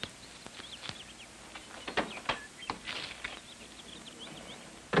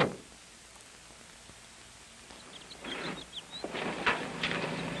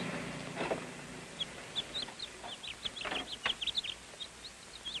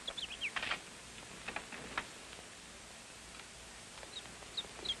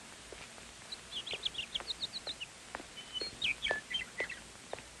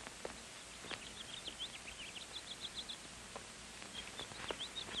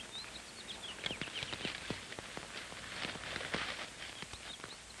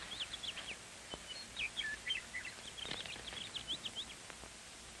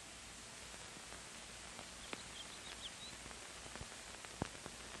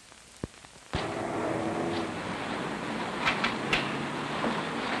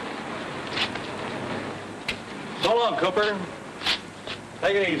 So long, Cooper.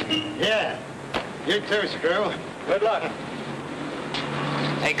 Take it easy. Yeah. You too, Screw. Good luck.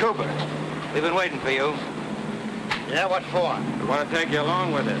 Hey, Cooper, we've been waiting for you. Yeah, what for? We want to take you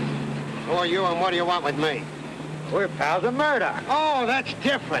along with us. Who are you and what do you want with me? We're pals of Murdoch. Oh, that's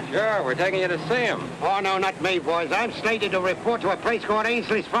different. Sure, we're taking you to see him. Oh, no, not me, boys. I'm slated to report to a place called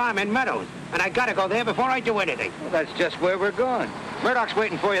Ainsley's Farm in Meadows. And I gotta go there before I do anything. Well, that's just where we're going. Murdoch's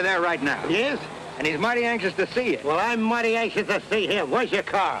waiting for you there right now. He is? And he's mighty anxious to see you. Well, I'm mighty anxious to see him. Where's your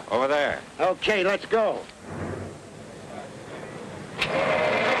car? Over there. Okay, let's go.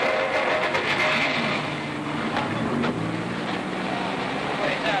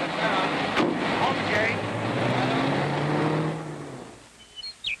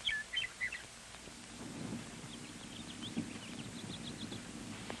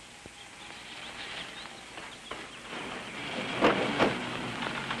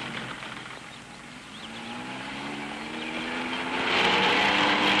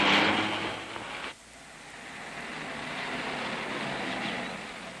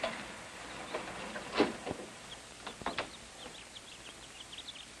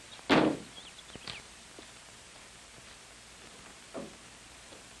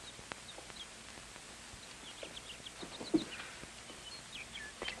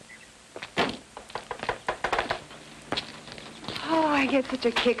 I get such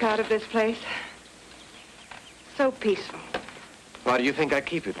a kick out of this place. So peaceful. Why do you think I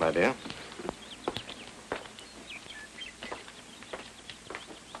keep it, my dear?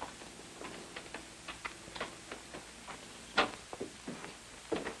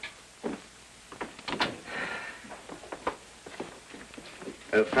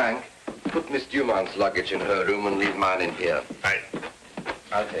 Oh, Frank, put Miss Dumont's luggage in her room and leave mine in here. Right.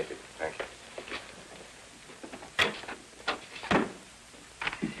 I'll take it. Thank you.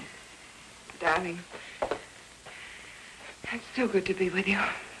 Darling, it's so good to be with you.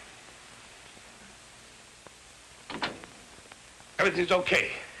 Everything's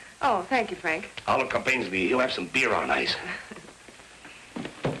okay. Oh, thank you, Frank. All accompanies me. He'll have some beer on ice.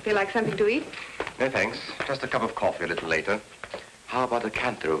 Feel like something to eat? No, thanks. Just a cup of coffee a little later. How about a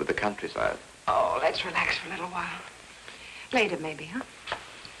canter over the countryside? Oh, let's relax for a little while. Later, maybe, huh?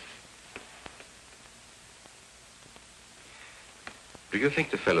 Do you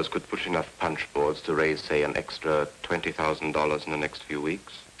think the fellows could push enough punch boards to raise, say, an extra $20,000 in the next few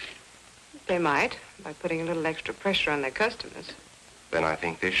weeks? They might, by putting a little extra pressure on their customers. Then I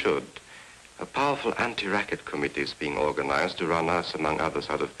think they should. A powerful anti-racket committee is being organized to run us, among others,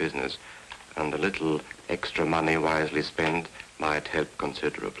 out of business. And a little extra money wisely spent might help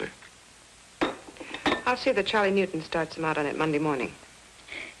considerably. I'll see that Charlie Newton starts them out on it Monday morning.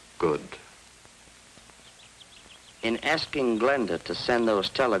 Good. In asking Glenda to send those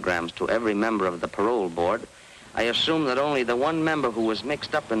telegrams to every member of the parole board, I assumed that only the one member who was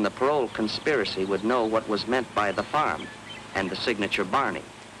mixed up in the parole conspiracy would know what was meant by the farm and the signature Barney.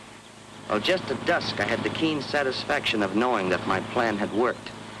 Well, just at dusk, I had the keen satisfaction of knowing that my plan had worked.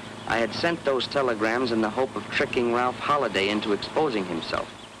 I had sent those telegrams in the hope of tricking Ralph Holliday into exposing himself.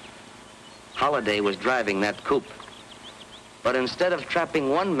 Holliday was driving that coupe. But instead of trapping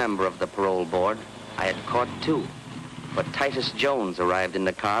one member of the parole board, I had caught two. But Titus Jones arrived in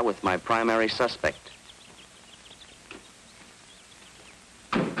the car with my primary suspect.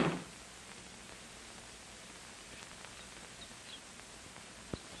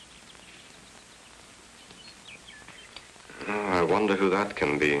 I wonder who that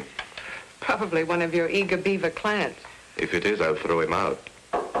can be. Probably one of your eager beaver clients. If it is, I'll throw him out.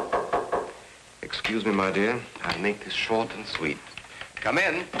 Excuse me, my dear. I'll make this short and sweet. Come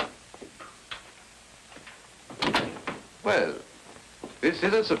in. Well, this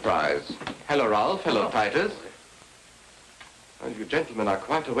is a surprise. Hello, Ralph. Hello, Titus. Well, you gentlemen are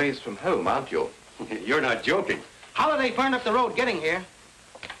quite a ways from home, aren't you? You're not joking. Holiday burned up the road getting here.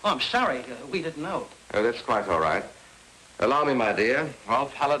 Oh, I'm sorry. We didn't know. Oh, that's quite all right. Allow me, my dear.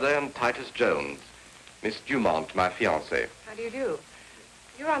 Ralph Holliday and Titus Jones. Miss Dumont, my fiancée. How do you do?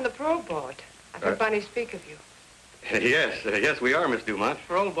 You're on the parole board. I've heard Barney speak of you. Yes, we are, Miss Dumont.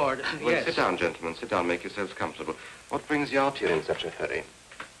 Parole board, Well, yes. sit down, gentlemen. Sit down. Make yourselves comfortable. What brings you out here in such a hurry?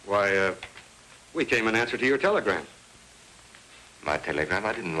 Why, we came in answer to your telegram. My telegram?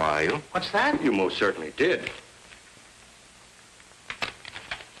 I didn't wire you. What's that? You most certainly did.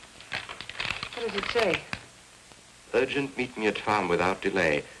 What does it say? Urgent, meet me at farm without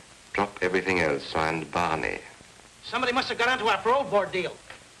delay. Drop everything else. Signed, Barney. Somebody must have got onto our parole board deal.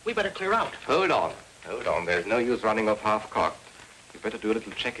 We better clear out. Hold on. Hold on. There's no use running off half-cocked. You better do a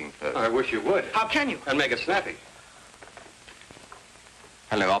little checking first. I wish you would. How can you? And make it snappy.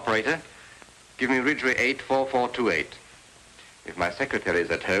 Hello, operator. Give me Ridgeway 84428. If my secretary is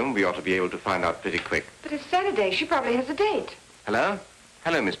at home, we ought to be able to find out pretty quick. But it's Saturday. She probably has a date. Hello?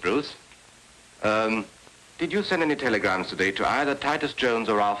 Hello, Miss Bruce. Did you send any telegrams today to either Titus Jones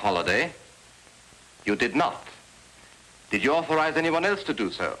or Ralph Holliday? You did not. Did you authorize anyone else to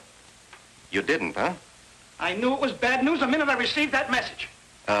do so? You didn't, huh? I knew it was bad news the minute I received that message.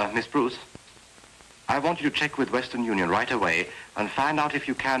 Miss Bruce, I want you to check with Western Union right away and find out if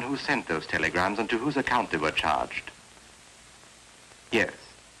you can who sent those telegrams and to whose account they were charged. Yes.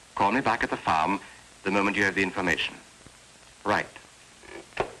 Call me back at the farm the moment you have the information. Right.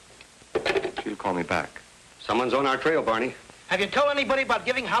 She'll call me back. Someone's on our trail, Barney. Have you told anybody about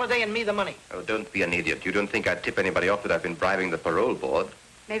giving Holiday and me the money? Oh, don't be an idiot. You don't think I'd tip anybody off that I've been bribing the parole board?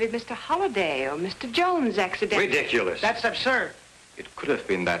 Maybe Mr. Holliday or Mr. Jones accidentally... Ridiculous. That's absurd. It could have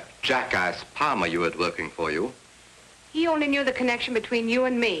been that jackass Palmer you had working for you. He only knew the connection between you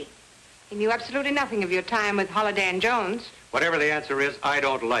and me. He knew absolutely nothing of your time with Holliday and Jones. Whatever the answer is, I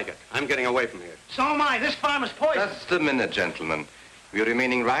don't like it. I'm getting away from here. So am I. This farm is poison. Just a minute, gentlemen. We're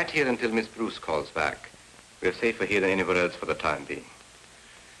remaining right here until Miss Bruce calls back. We're safer here than anywhere else for the time being.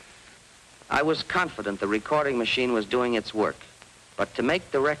 I was confident the recording machine was doing its work. But to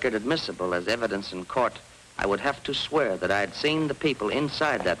make the record admissible as evidence in court, I would have to swear that I had seen the people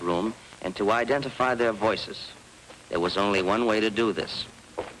inside that room and to identify their voices. There was only one way to do this.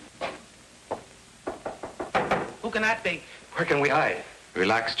 Who can that be? Where can we hide?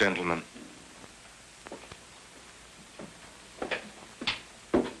 Relax, gentlemen.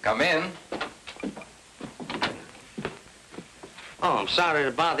 Come in. Oh, I'm sorry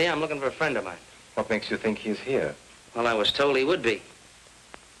to bother you. I'm looking for a friend of mine. What makes you think he's here? Well, I was told he would be.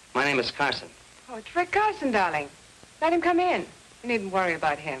 My name is Carson. Oh, it's Rick Carson, darling. Let him come in. You needn't worry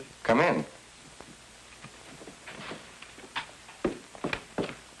about him. Come in.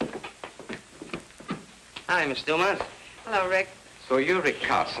 Hi, Miss Dumont. Hello, Rick. So you're Rick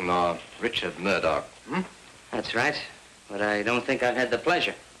Carson, or Richard Murdoch, hmm? That's right, but I don't think I've had the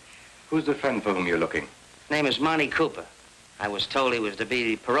pleasure. Who's the friend for whom you're looking? His name is Monty Cooper. I was told he was to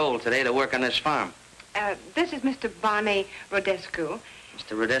be parole today to work on this farm. This is Mr. Barney Rodescu.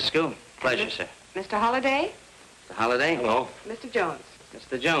 Mr. Rodescu, pleasure, sir. Mr. Holliday. Mr. Holliday? Hello. Mr. Jones.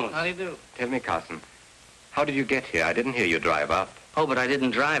 Mr. Jones. How do you do? Tell me, Carson, how did you get here? I didn't hear you drive up. Oh, but I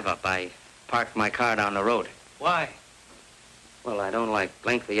didn't drive up. I parked my car down the road. Why? Well, I don't like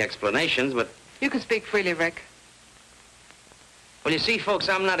lengthy explanations, but... You can speak freely, Rick. Well, you see, folks,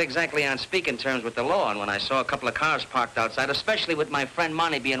 I'm not exactly on speaking terms with the law, and when I saw a couple of cars parked outside, especially with my friend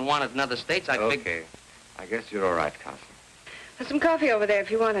Monty being wanted in other states, I figured... Okay. I guess you're all right, Carson. There's some coffee over there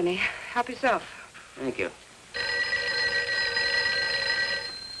if you want any. Help yourself. Thank you.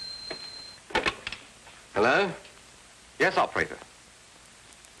 Hello? Yes, operator.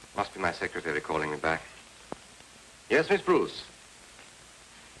 Must be my secretary calling me back. Yes, Miss Bruce.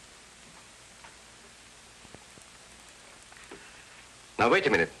 Now, wait a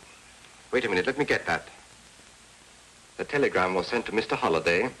minute. Wait a minute. Let me get that. The telegram was sent to Mr.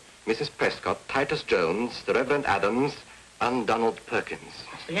 Holliday, Mrs. Prescott, Titus Jones, the Reverend Adams, and Donald Perkins.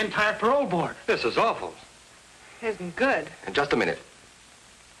 It's the entire parole board. This is awful. Isn't good. And just a minute.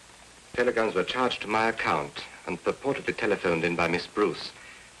 Telegrams were charged to my account and purportedly telephoned in by Miss Bruce.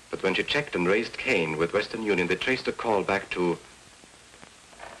 But when she checked and raised Kane with Western Union, they traced a call back to...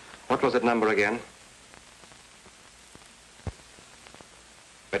 What was that number again?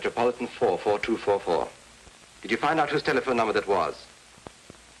 Metropolitan 44244. Did you find out whose telephone number that was?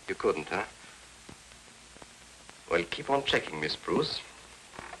 You couldn't, huh? Well, keep on checking, Miss Bruce.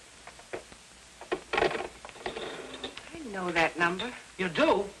 I know that number. You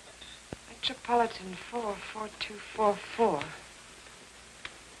do? Metropolitan 44244.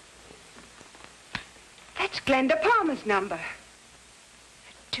 That's Glenda Palmer's number.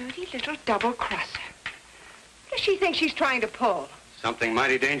 A dirty little double-crosser. What does she think she's trying to pull? Something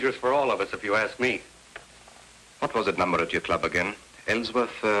mighty dangerous for all of us, if you ask me. What was that number at your club again?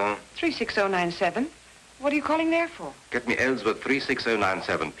 Ellsworth, 36097. What are you calling there for? Get me Ellsworth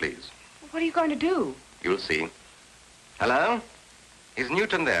 36097, please. What are you going to do? You'll see. Hello? Is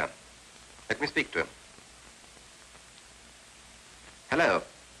Newton there? Let me speak to him. Hello?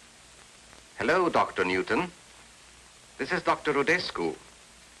 Hello, Dr. Newton. This is Dr. Rodescu.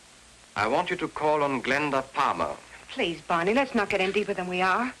 I want you to call on Glenda Palmer. Please, Barney, let's not get in deeper than we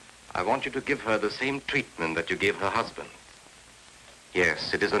are. I want you to give her the same treatment that you gave her husband.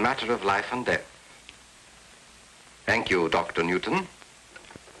 Yes, it is a matter of life and death. Thank you, Dr. Newton.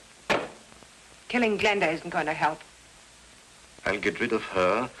 Killing Glenda isn't going to help. I'll get rid of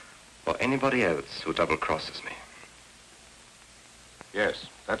her or anybody else who double-crosses me. Yes,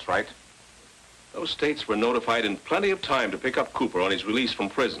 that's right. Those states were notified in plenty of time to pick up Cooper on his release from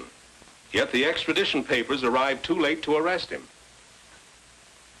prison. Yet the extradition papers arrived too late to arrest him.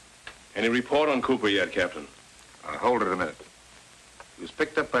 Any report on Cooper yet, Captain? Hold it a minute. He was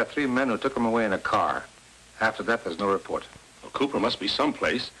picked up by 3 men who took him away in a car. After that, there's no report. Well, Cooper must be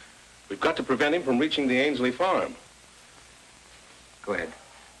someplace. We've got to prevent him from reaching the Ainsley farm. Go ahead.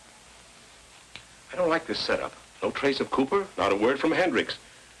 I don't like this setup. No trace of Cooper, not a word from Hendricks.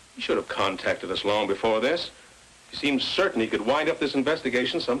 He should have contacted us long before this. He seems certain he could wind up this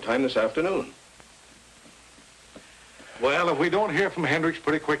investigation sometime this afternoon. Well, if we don't hear from Hendricks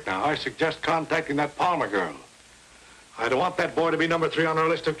pretty quick now, I suggest contacting that Palmer girl. I don't want that boy to be number 3 on our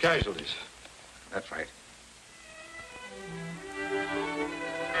list of casualties. That's right.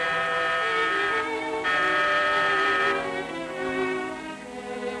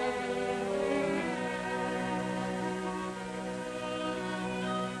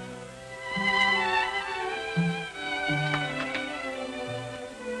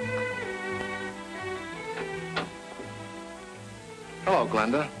 Hello,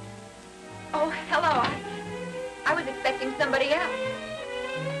 Glenda. Oh, hello. I was expecting somebody else.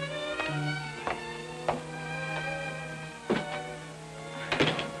 I'm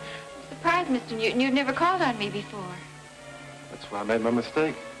surprised, Mr. Newton. You've never called on me before. That's where I made my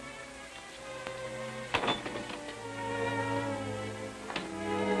mistake.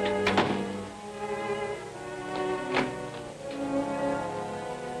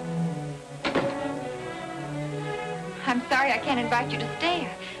 sorry I can't invite you to stay.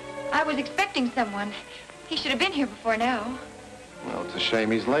 I was expecting someone. He should have been here before now. Well, it's a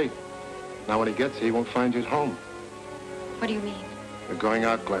shame he's late. Now when he gets here, he won't find you at home. What do you mean? You're going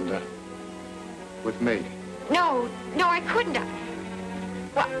out, Glenda. With me. No, I couldn't.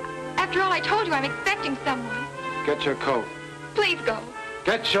 Well, after all I told you, I'm expecting someone. Get your coat. Please go.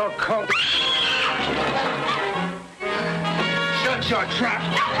 Get your coat. Shut your trap.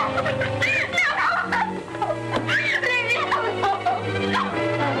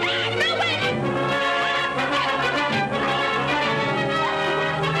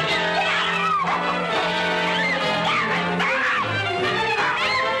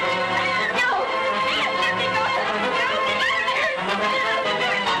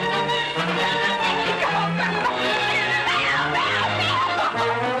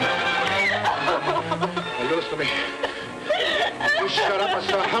 To me. You shut up, or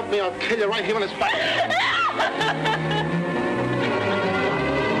so help me, I'll kill you right here on his back.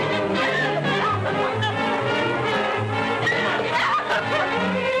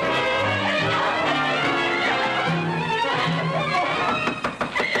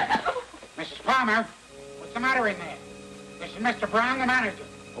 Mrs. Palmer, what's the matter in there? This is Mr. Brown, the manager.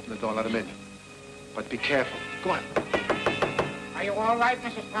 Open the door and let him in. But be careful. Go on. Are you all right,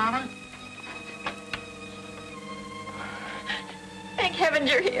 Mrs. Palmer? Thank heaven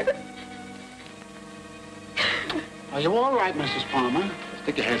you're here. Are you all right, Mrs. Palmer?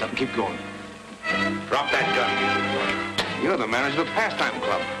 Stick your hands up and keep going. Drop that gun. You're the manager of the pastime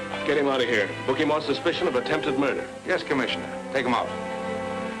club. Get him out of here. Book him on suspicion of attempted murder. Yes, Commissioner. Take him out.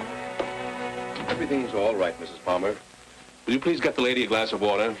 Everything's all right, Mrs. Palmer. Will you please get the lady a glass of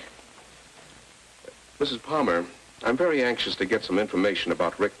water? Mrs. Palmer, I'm very anxious to get some information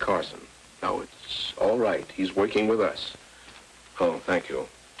about Rick Carson. Now, it's all right. He's working with us. Oh, thank you.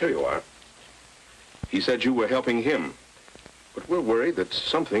 Here you are. He said you were helping him, but we're worried that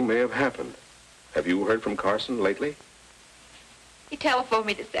something may have happened. Have you heard from Carson lately? He telephoned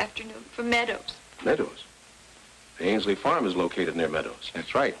me this afternoon from Meadows. Meadows? The Ainsley farm is located near Meadows.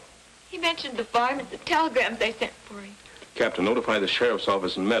 That's right. He mentioned the farm and the telegrams they sent for him. Captain, notify the sheriff's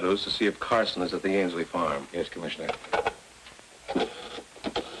office in Meadows to see if Carson is at the Ainsley farm. Yes, Commissioner.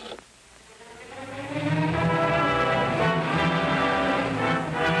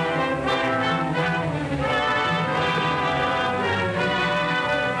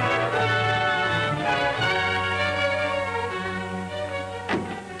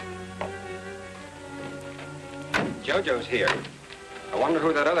 Jojo's here. I wonder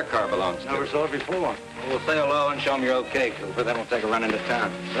who that other car belongs to. Never saw it before. We'll say hello and show him you're okay, Cooper. Then we'll take a run into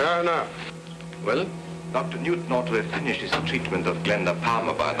town. Fair enough. Well, Dr. Newton ought to have finished his treatment of Glenda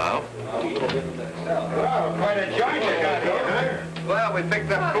Palmer by now. Oh, quite a joint you got here, huh? Well, we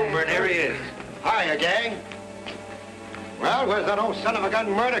picked up Cooper, and here he is. Hiya, gang. Well, where's that old son of a gun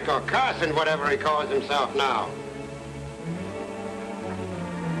Murdoch or Carson, whatever he calls himself now?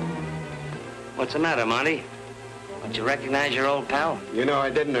 What's the matter, Monty? Don't you recognize your old pal? You know,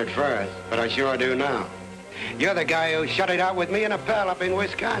 I didn't at first, but I sure do now. You're the guy who shut it out with me and a pal up in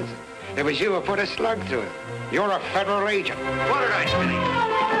Wisconsin. It was you who put a slug through him. You're a federal agent. What did I say?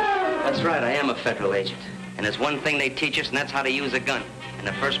 That's right, I am a federal agent. And there's one thing they teach us, and that's how to use a gun. And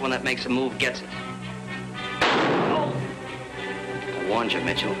the first one that makes a move gets it. Oh. I warned you,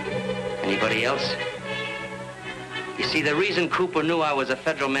 Mitchell. Anybody else? You see, the reason Cooper knew I was a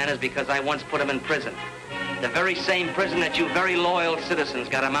federal man is because I once put him in prison. The very same prison that you very loyal citizens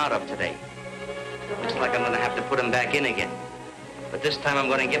got him out of today. Looks like I'm going to have to put him back in again. But this time I'm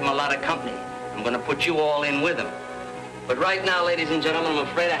going to give him a lot of company. I'm going to put you all in with him. But right now, ladies and gentlemen, I'm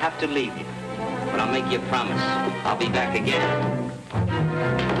afraid I have to leave you. But I'll make you a promise. I'll be back again.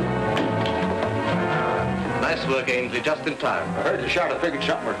 Nice work, Ainsley, just in time. I heard the shot. I figured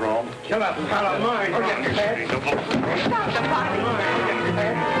something was wrong. Kill up, pal of mine. Stop the body.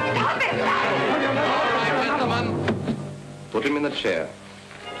 Stop it! All right, gentlemen. Put him in the chair.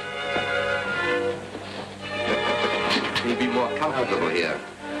 He'll be more comfortable here.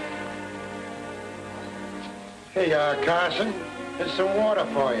 Here, Carson. Here's some water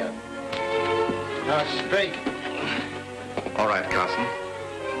for you. Now speak. All right, Carson.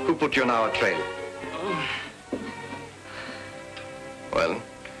 Who put you on our trail? Well,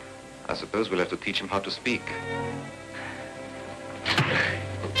 I suppose we'll have to teach him how to speak.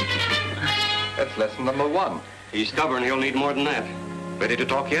 That's lesson number 1. He's stubborn. He'll need more than that. Ready to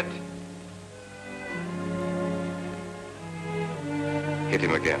talk yet? Hit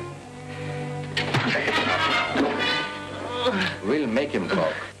him again. We'll make him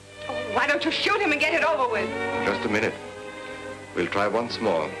talk. Oh, why don't you shoot him and get it over with? Just a minute. We'll try once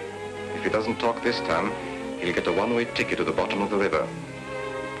more. If he doesn't talk this time, he'll get a one-way ticket to the bottom of the river.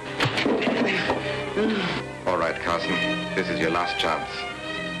 All right, Carson. This is your last chance.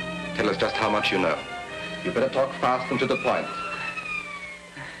 Tell us just how much you know. You better talk fast and to the point.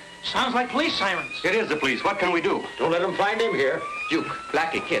 Sounds like police sirens. It is the police. What can we do? Don't let them find him here. Duke,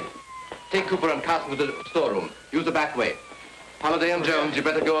 Blackie, Kid. Take Cooper and Carson to the storeroom. Use the back way. Holiday and Jones, you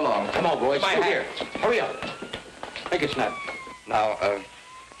better go along. Come on, boys. My hat. Here. Hurry up. Make it snap. Now,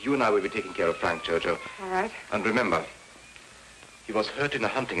 you and I will be taking care of Frank, Jojo. All right. And remember, he was hurt in a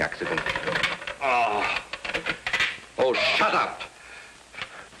hunting accident. Oh, shut up.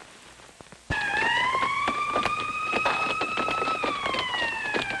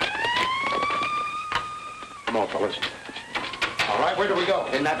 Come on, fellas. All right, where do we go?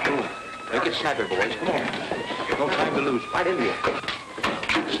 In that room. Make it snappy, boys. Come on. No time to lose. Right in here.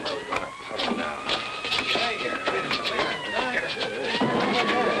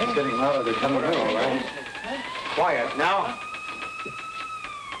 It's getting louder. They're coming in, all right. Quiet now.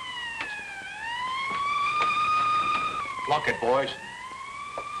 Lock it, boys.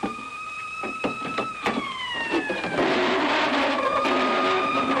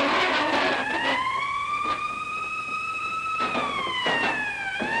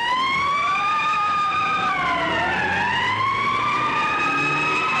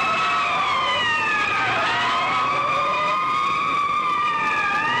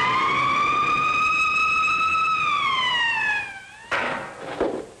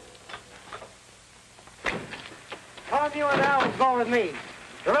 You and Al go with me.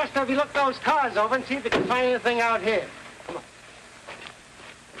 The rest of you look those cars over and see if you can find anything out here. Come on.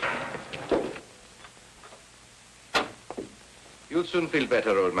 You'll soon feel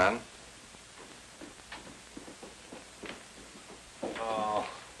better, old man. Oh.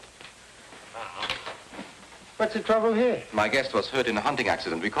 What's the trouble here? My guest was hurt in a hunting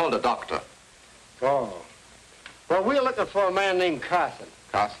accident. We called a doctor. Oh. Well, we're looking for a man named Carson.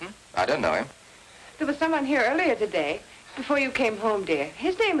 Carson? I don't know him. There was someone here earlier today, before you came home, dear.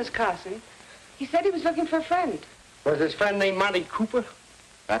 His name was Carson. He said he was looking for a friend. Was his friend named Monty Cooper?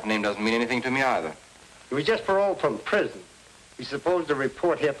 That name doesn't mean anything to me either. He was just paroled from prison. He's supposed to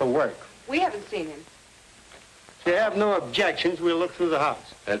report here for work. We haven't seen him. If you have no objections, we'll look through the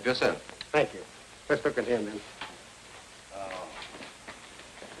house. Help yourself. Thank you. Let's look at him, then.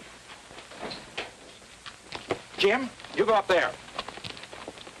 Jim, you go up there.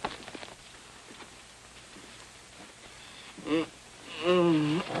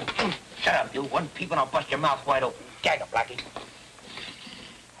 Shut up, you. One peep and I'll bust your mouth wide open. Gag 'em, Blackie.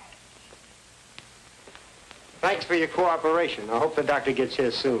 Thanks for your cooperation. I hope the doctor gets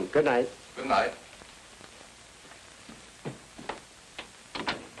here soon. Good night. Good night.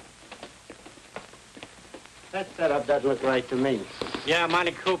 That setup doesn't look right to me. Yeah,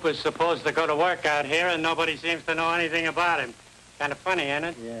 Monty Cooper's supposed to go to work out here, and nobody seems to know anything about him. Kind of funny, ain't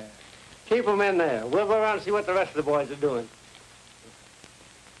it? Yeah. Keep him in there. We'll go around and see what the rest of the boys are doing.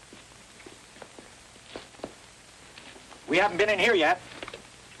 We haven't been in here yet.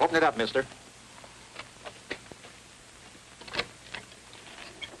 Open it up, mister.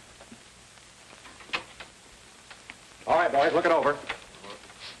 All right, boys, look it over.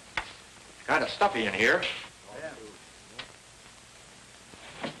 Kind of stuffy in here.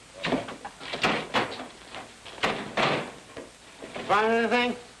 Find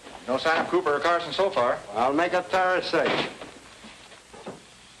anything? No sign of Cooper or Carson so far. I'll make a thorough search.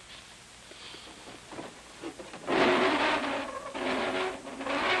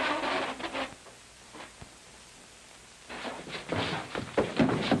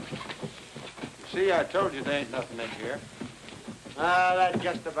 See, I told you there ain't nothing in here. That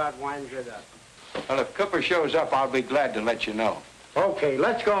just about winds it up. Well, if Cooper shows up, I'll be glad to let you know. Okay,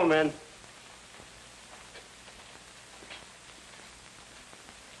 let's go, men.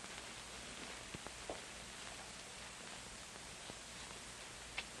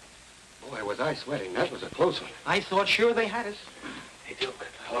 Boy, was I sweating. That was a close one. I thought sure they had us. Hey, Duke,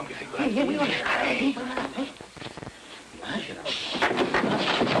 how long do you think Hey, here we are. Hey.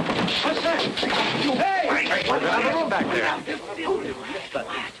 What's that? Hey! What's in the room back there?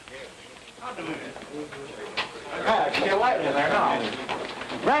 It's still light in there now.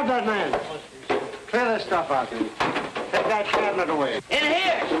 Grab that man. Clear this stuff out, man. Take that cabinet away. In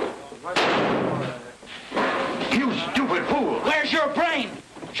here! You stupid fool! Where's your brain?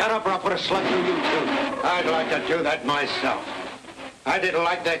 Shut up or I'll put a slug through you, too. I'd like to do that myself. I didn't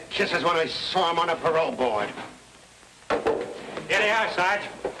like their kisses when I saw them on a parole board. Here they are, Sarge.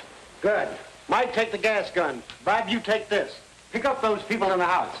 Good. Mike, take the gas gun. Bob, you take this. Pick up those people in the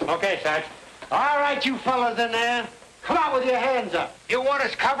house. Okay, Sarge. All right, you fellas in there. Come out with your hands up. You want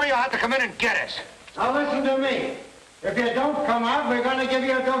us cover, you'll have to come in and get us. Now listen to me. If you don't come out, we're going to give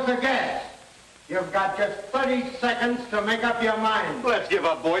you a dose of gas. You've got just 30 seconds to make up your mind. Let's give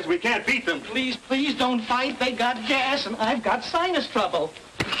up, boys. We can't beat them. Please, please don't fight. They got gas, and I've got sinus trouble.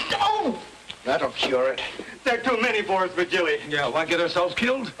 Don't! That'll cure it. They're too many for us, Virgili. Yeah, why get ourselves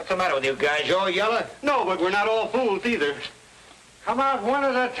killed? What's the matter with you guys? You all yellow? No, but we're not all fools either. Come out one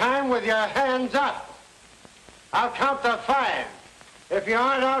at a time with your hands up. I'll count to 5. If you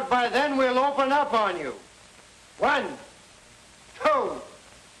aren't out by then, we'll open up on you. 1, 2,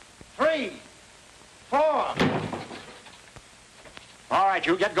 3, 4. All right,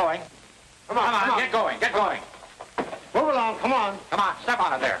 you get going. Come on, Get going, get going. Move along, come on. Come on, step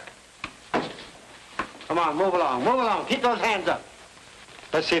on it there. Come on, move along. Keep those hands up.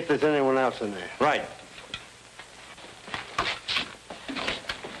 Let's see if there's anyone else in there. Right.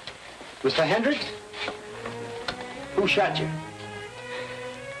 Mr. Hendricks? Who shot you?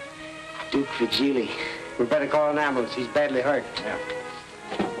 Duke Vigili. We better call an ambulance. He's badly hurt. Yeah.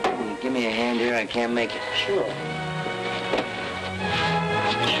 Give me a hand here. I can't make it. Sure.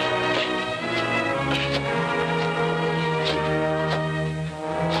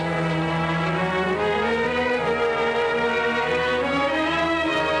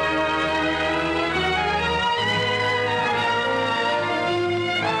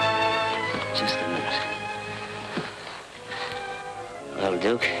 Just a minute. Well,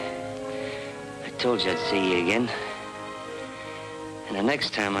 Duke, I told you I'd see you again. And the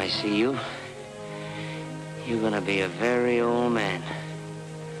next time I see you, you're gonna be a very old man.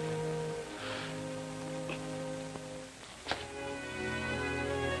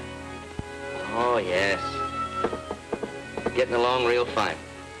 Oh, yes. Getting along real fine.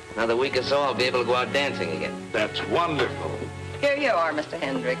 Another week or so, I'll be able to go out dancing again. That's wonderful. Here you are, Mr.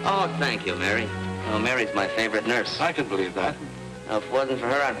 Hendricks. Oh, thank you, Mary. Oh, Mary's my favorite nurse. I can believe that. Now, if it wasn't for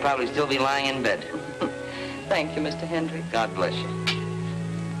her, I'd probably still be lying in bed. Thank you, Mr. Hendricks. God bless you.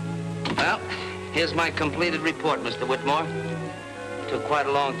 Well, here's my completed report, Mr. Whitmore. Took quite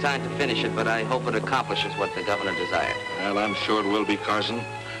a long time to finish it, but I hope it accomplishes what the governor desired. Well, I'm sure it will be, Carson.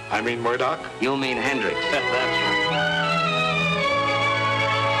 I mean Murdoch. You mean Hendricks. That's right.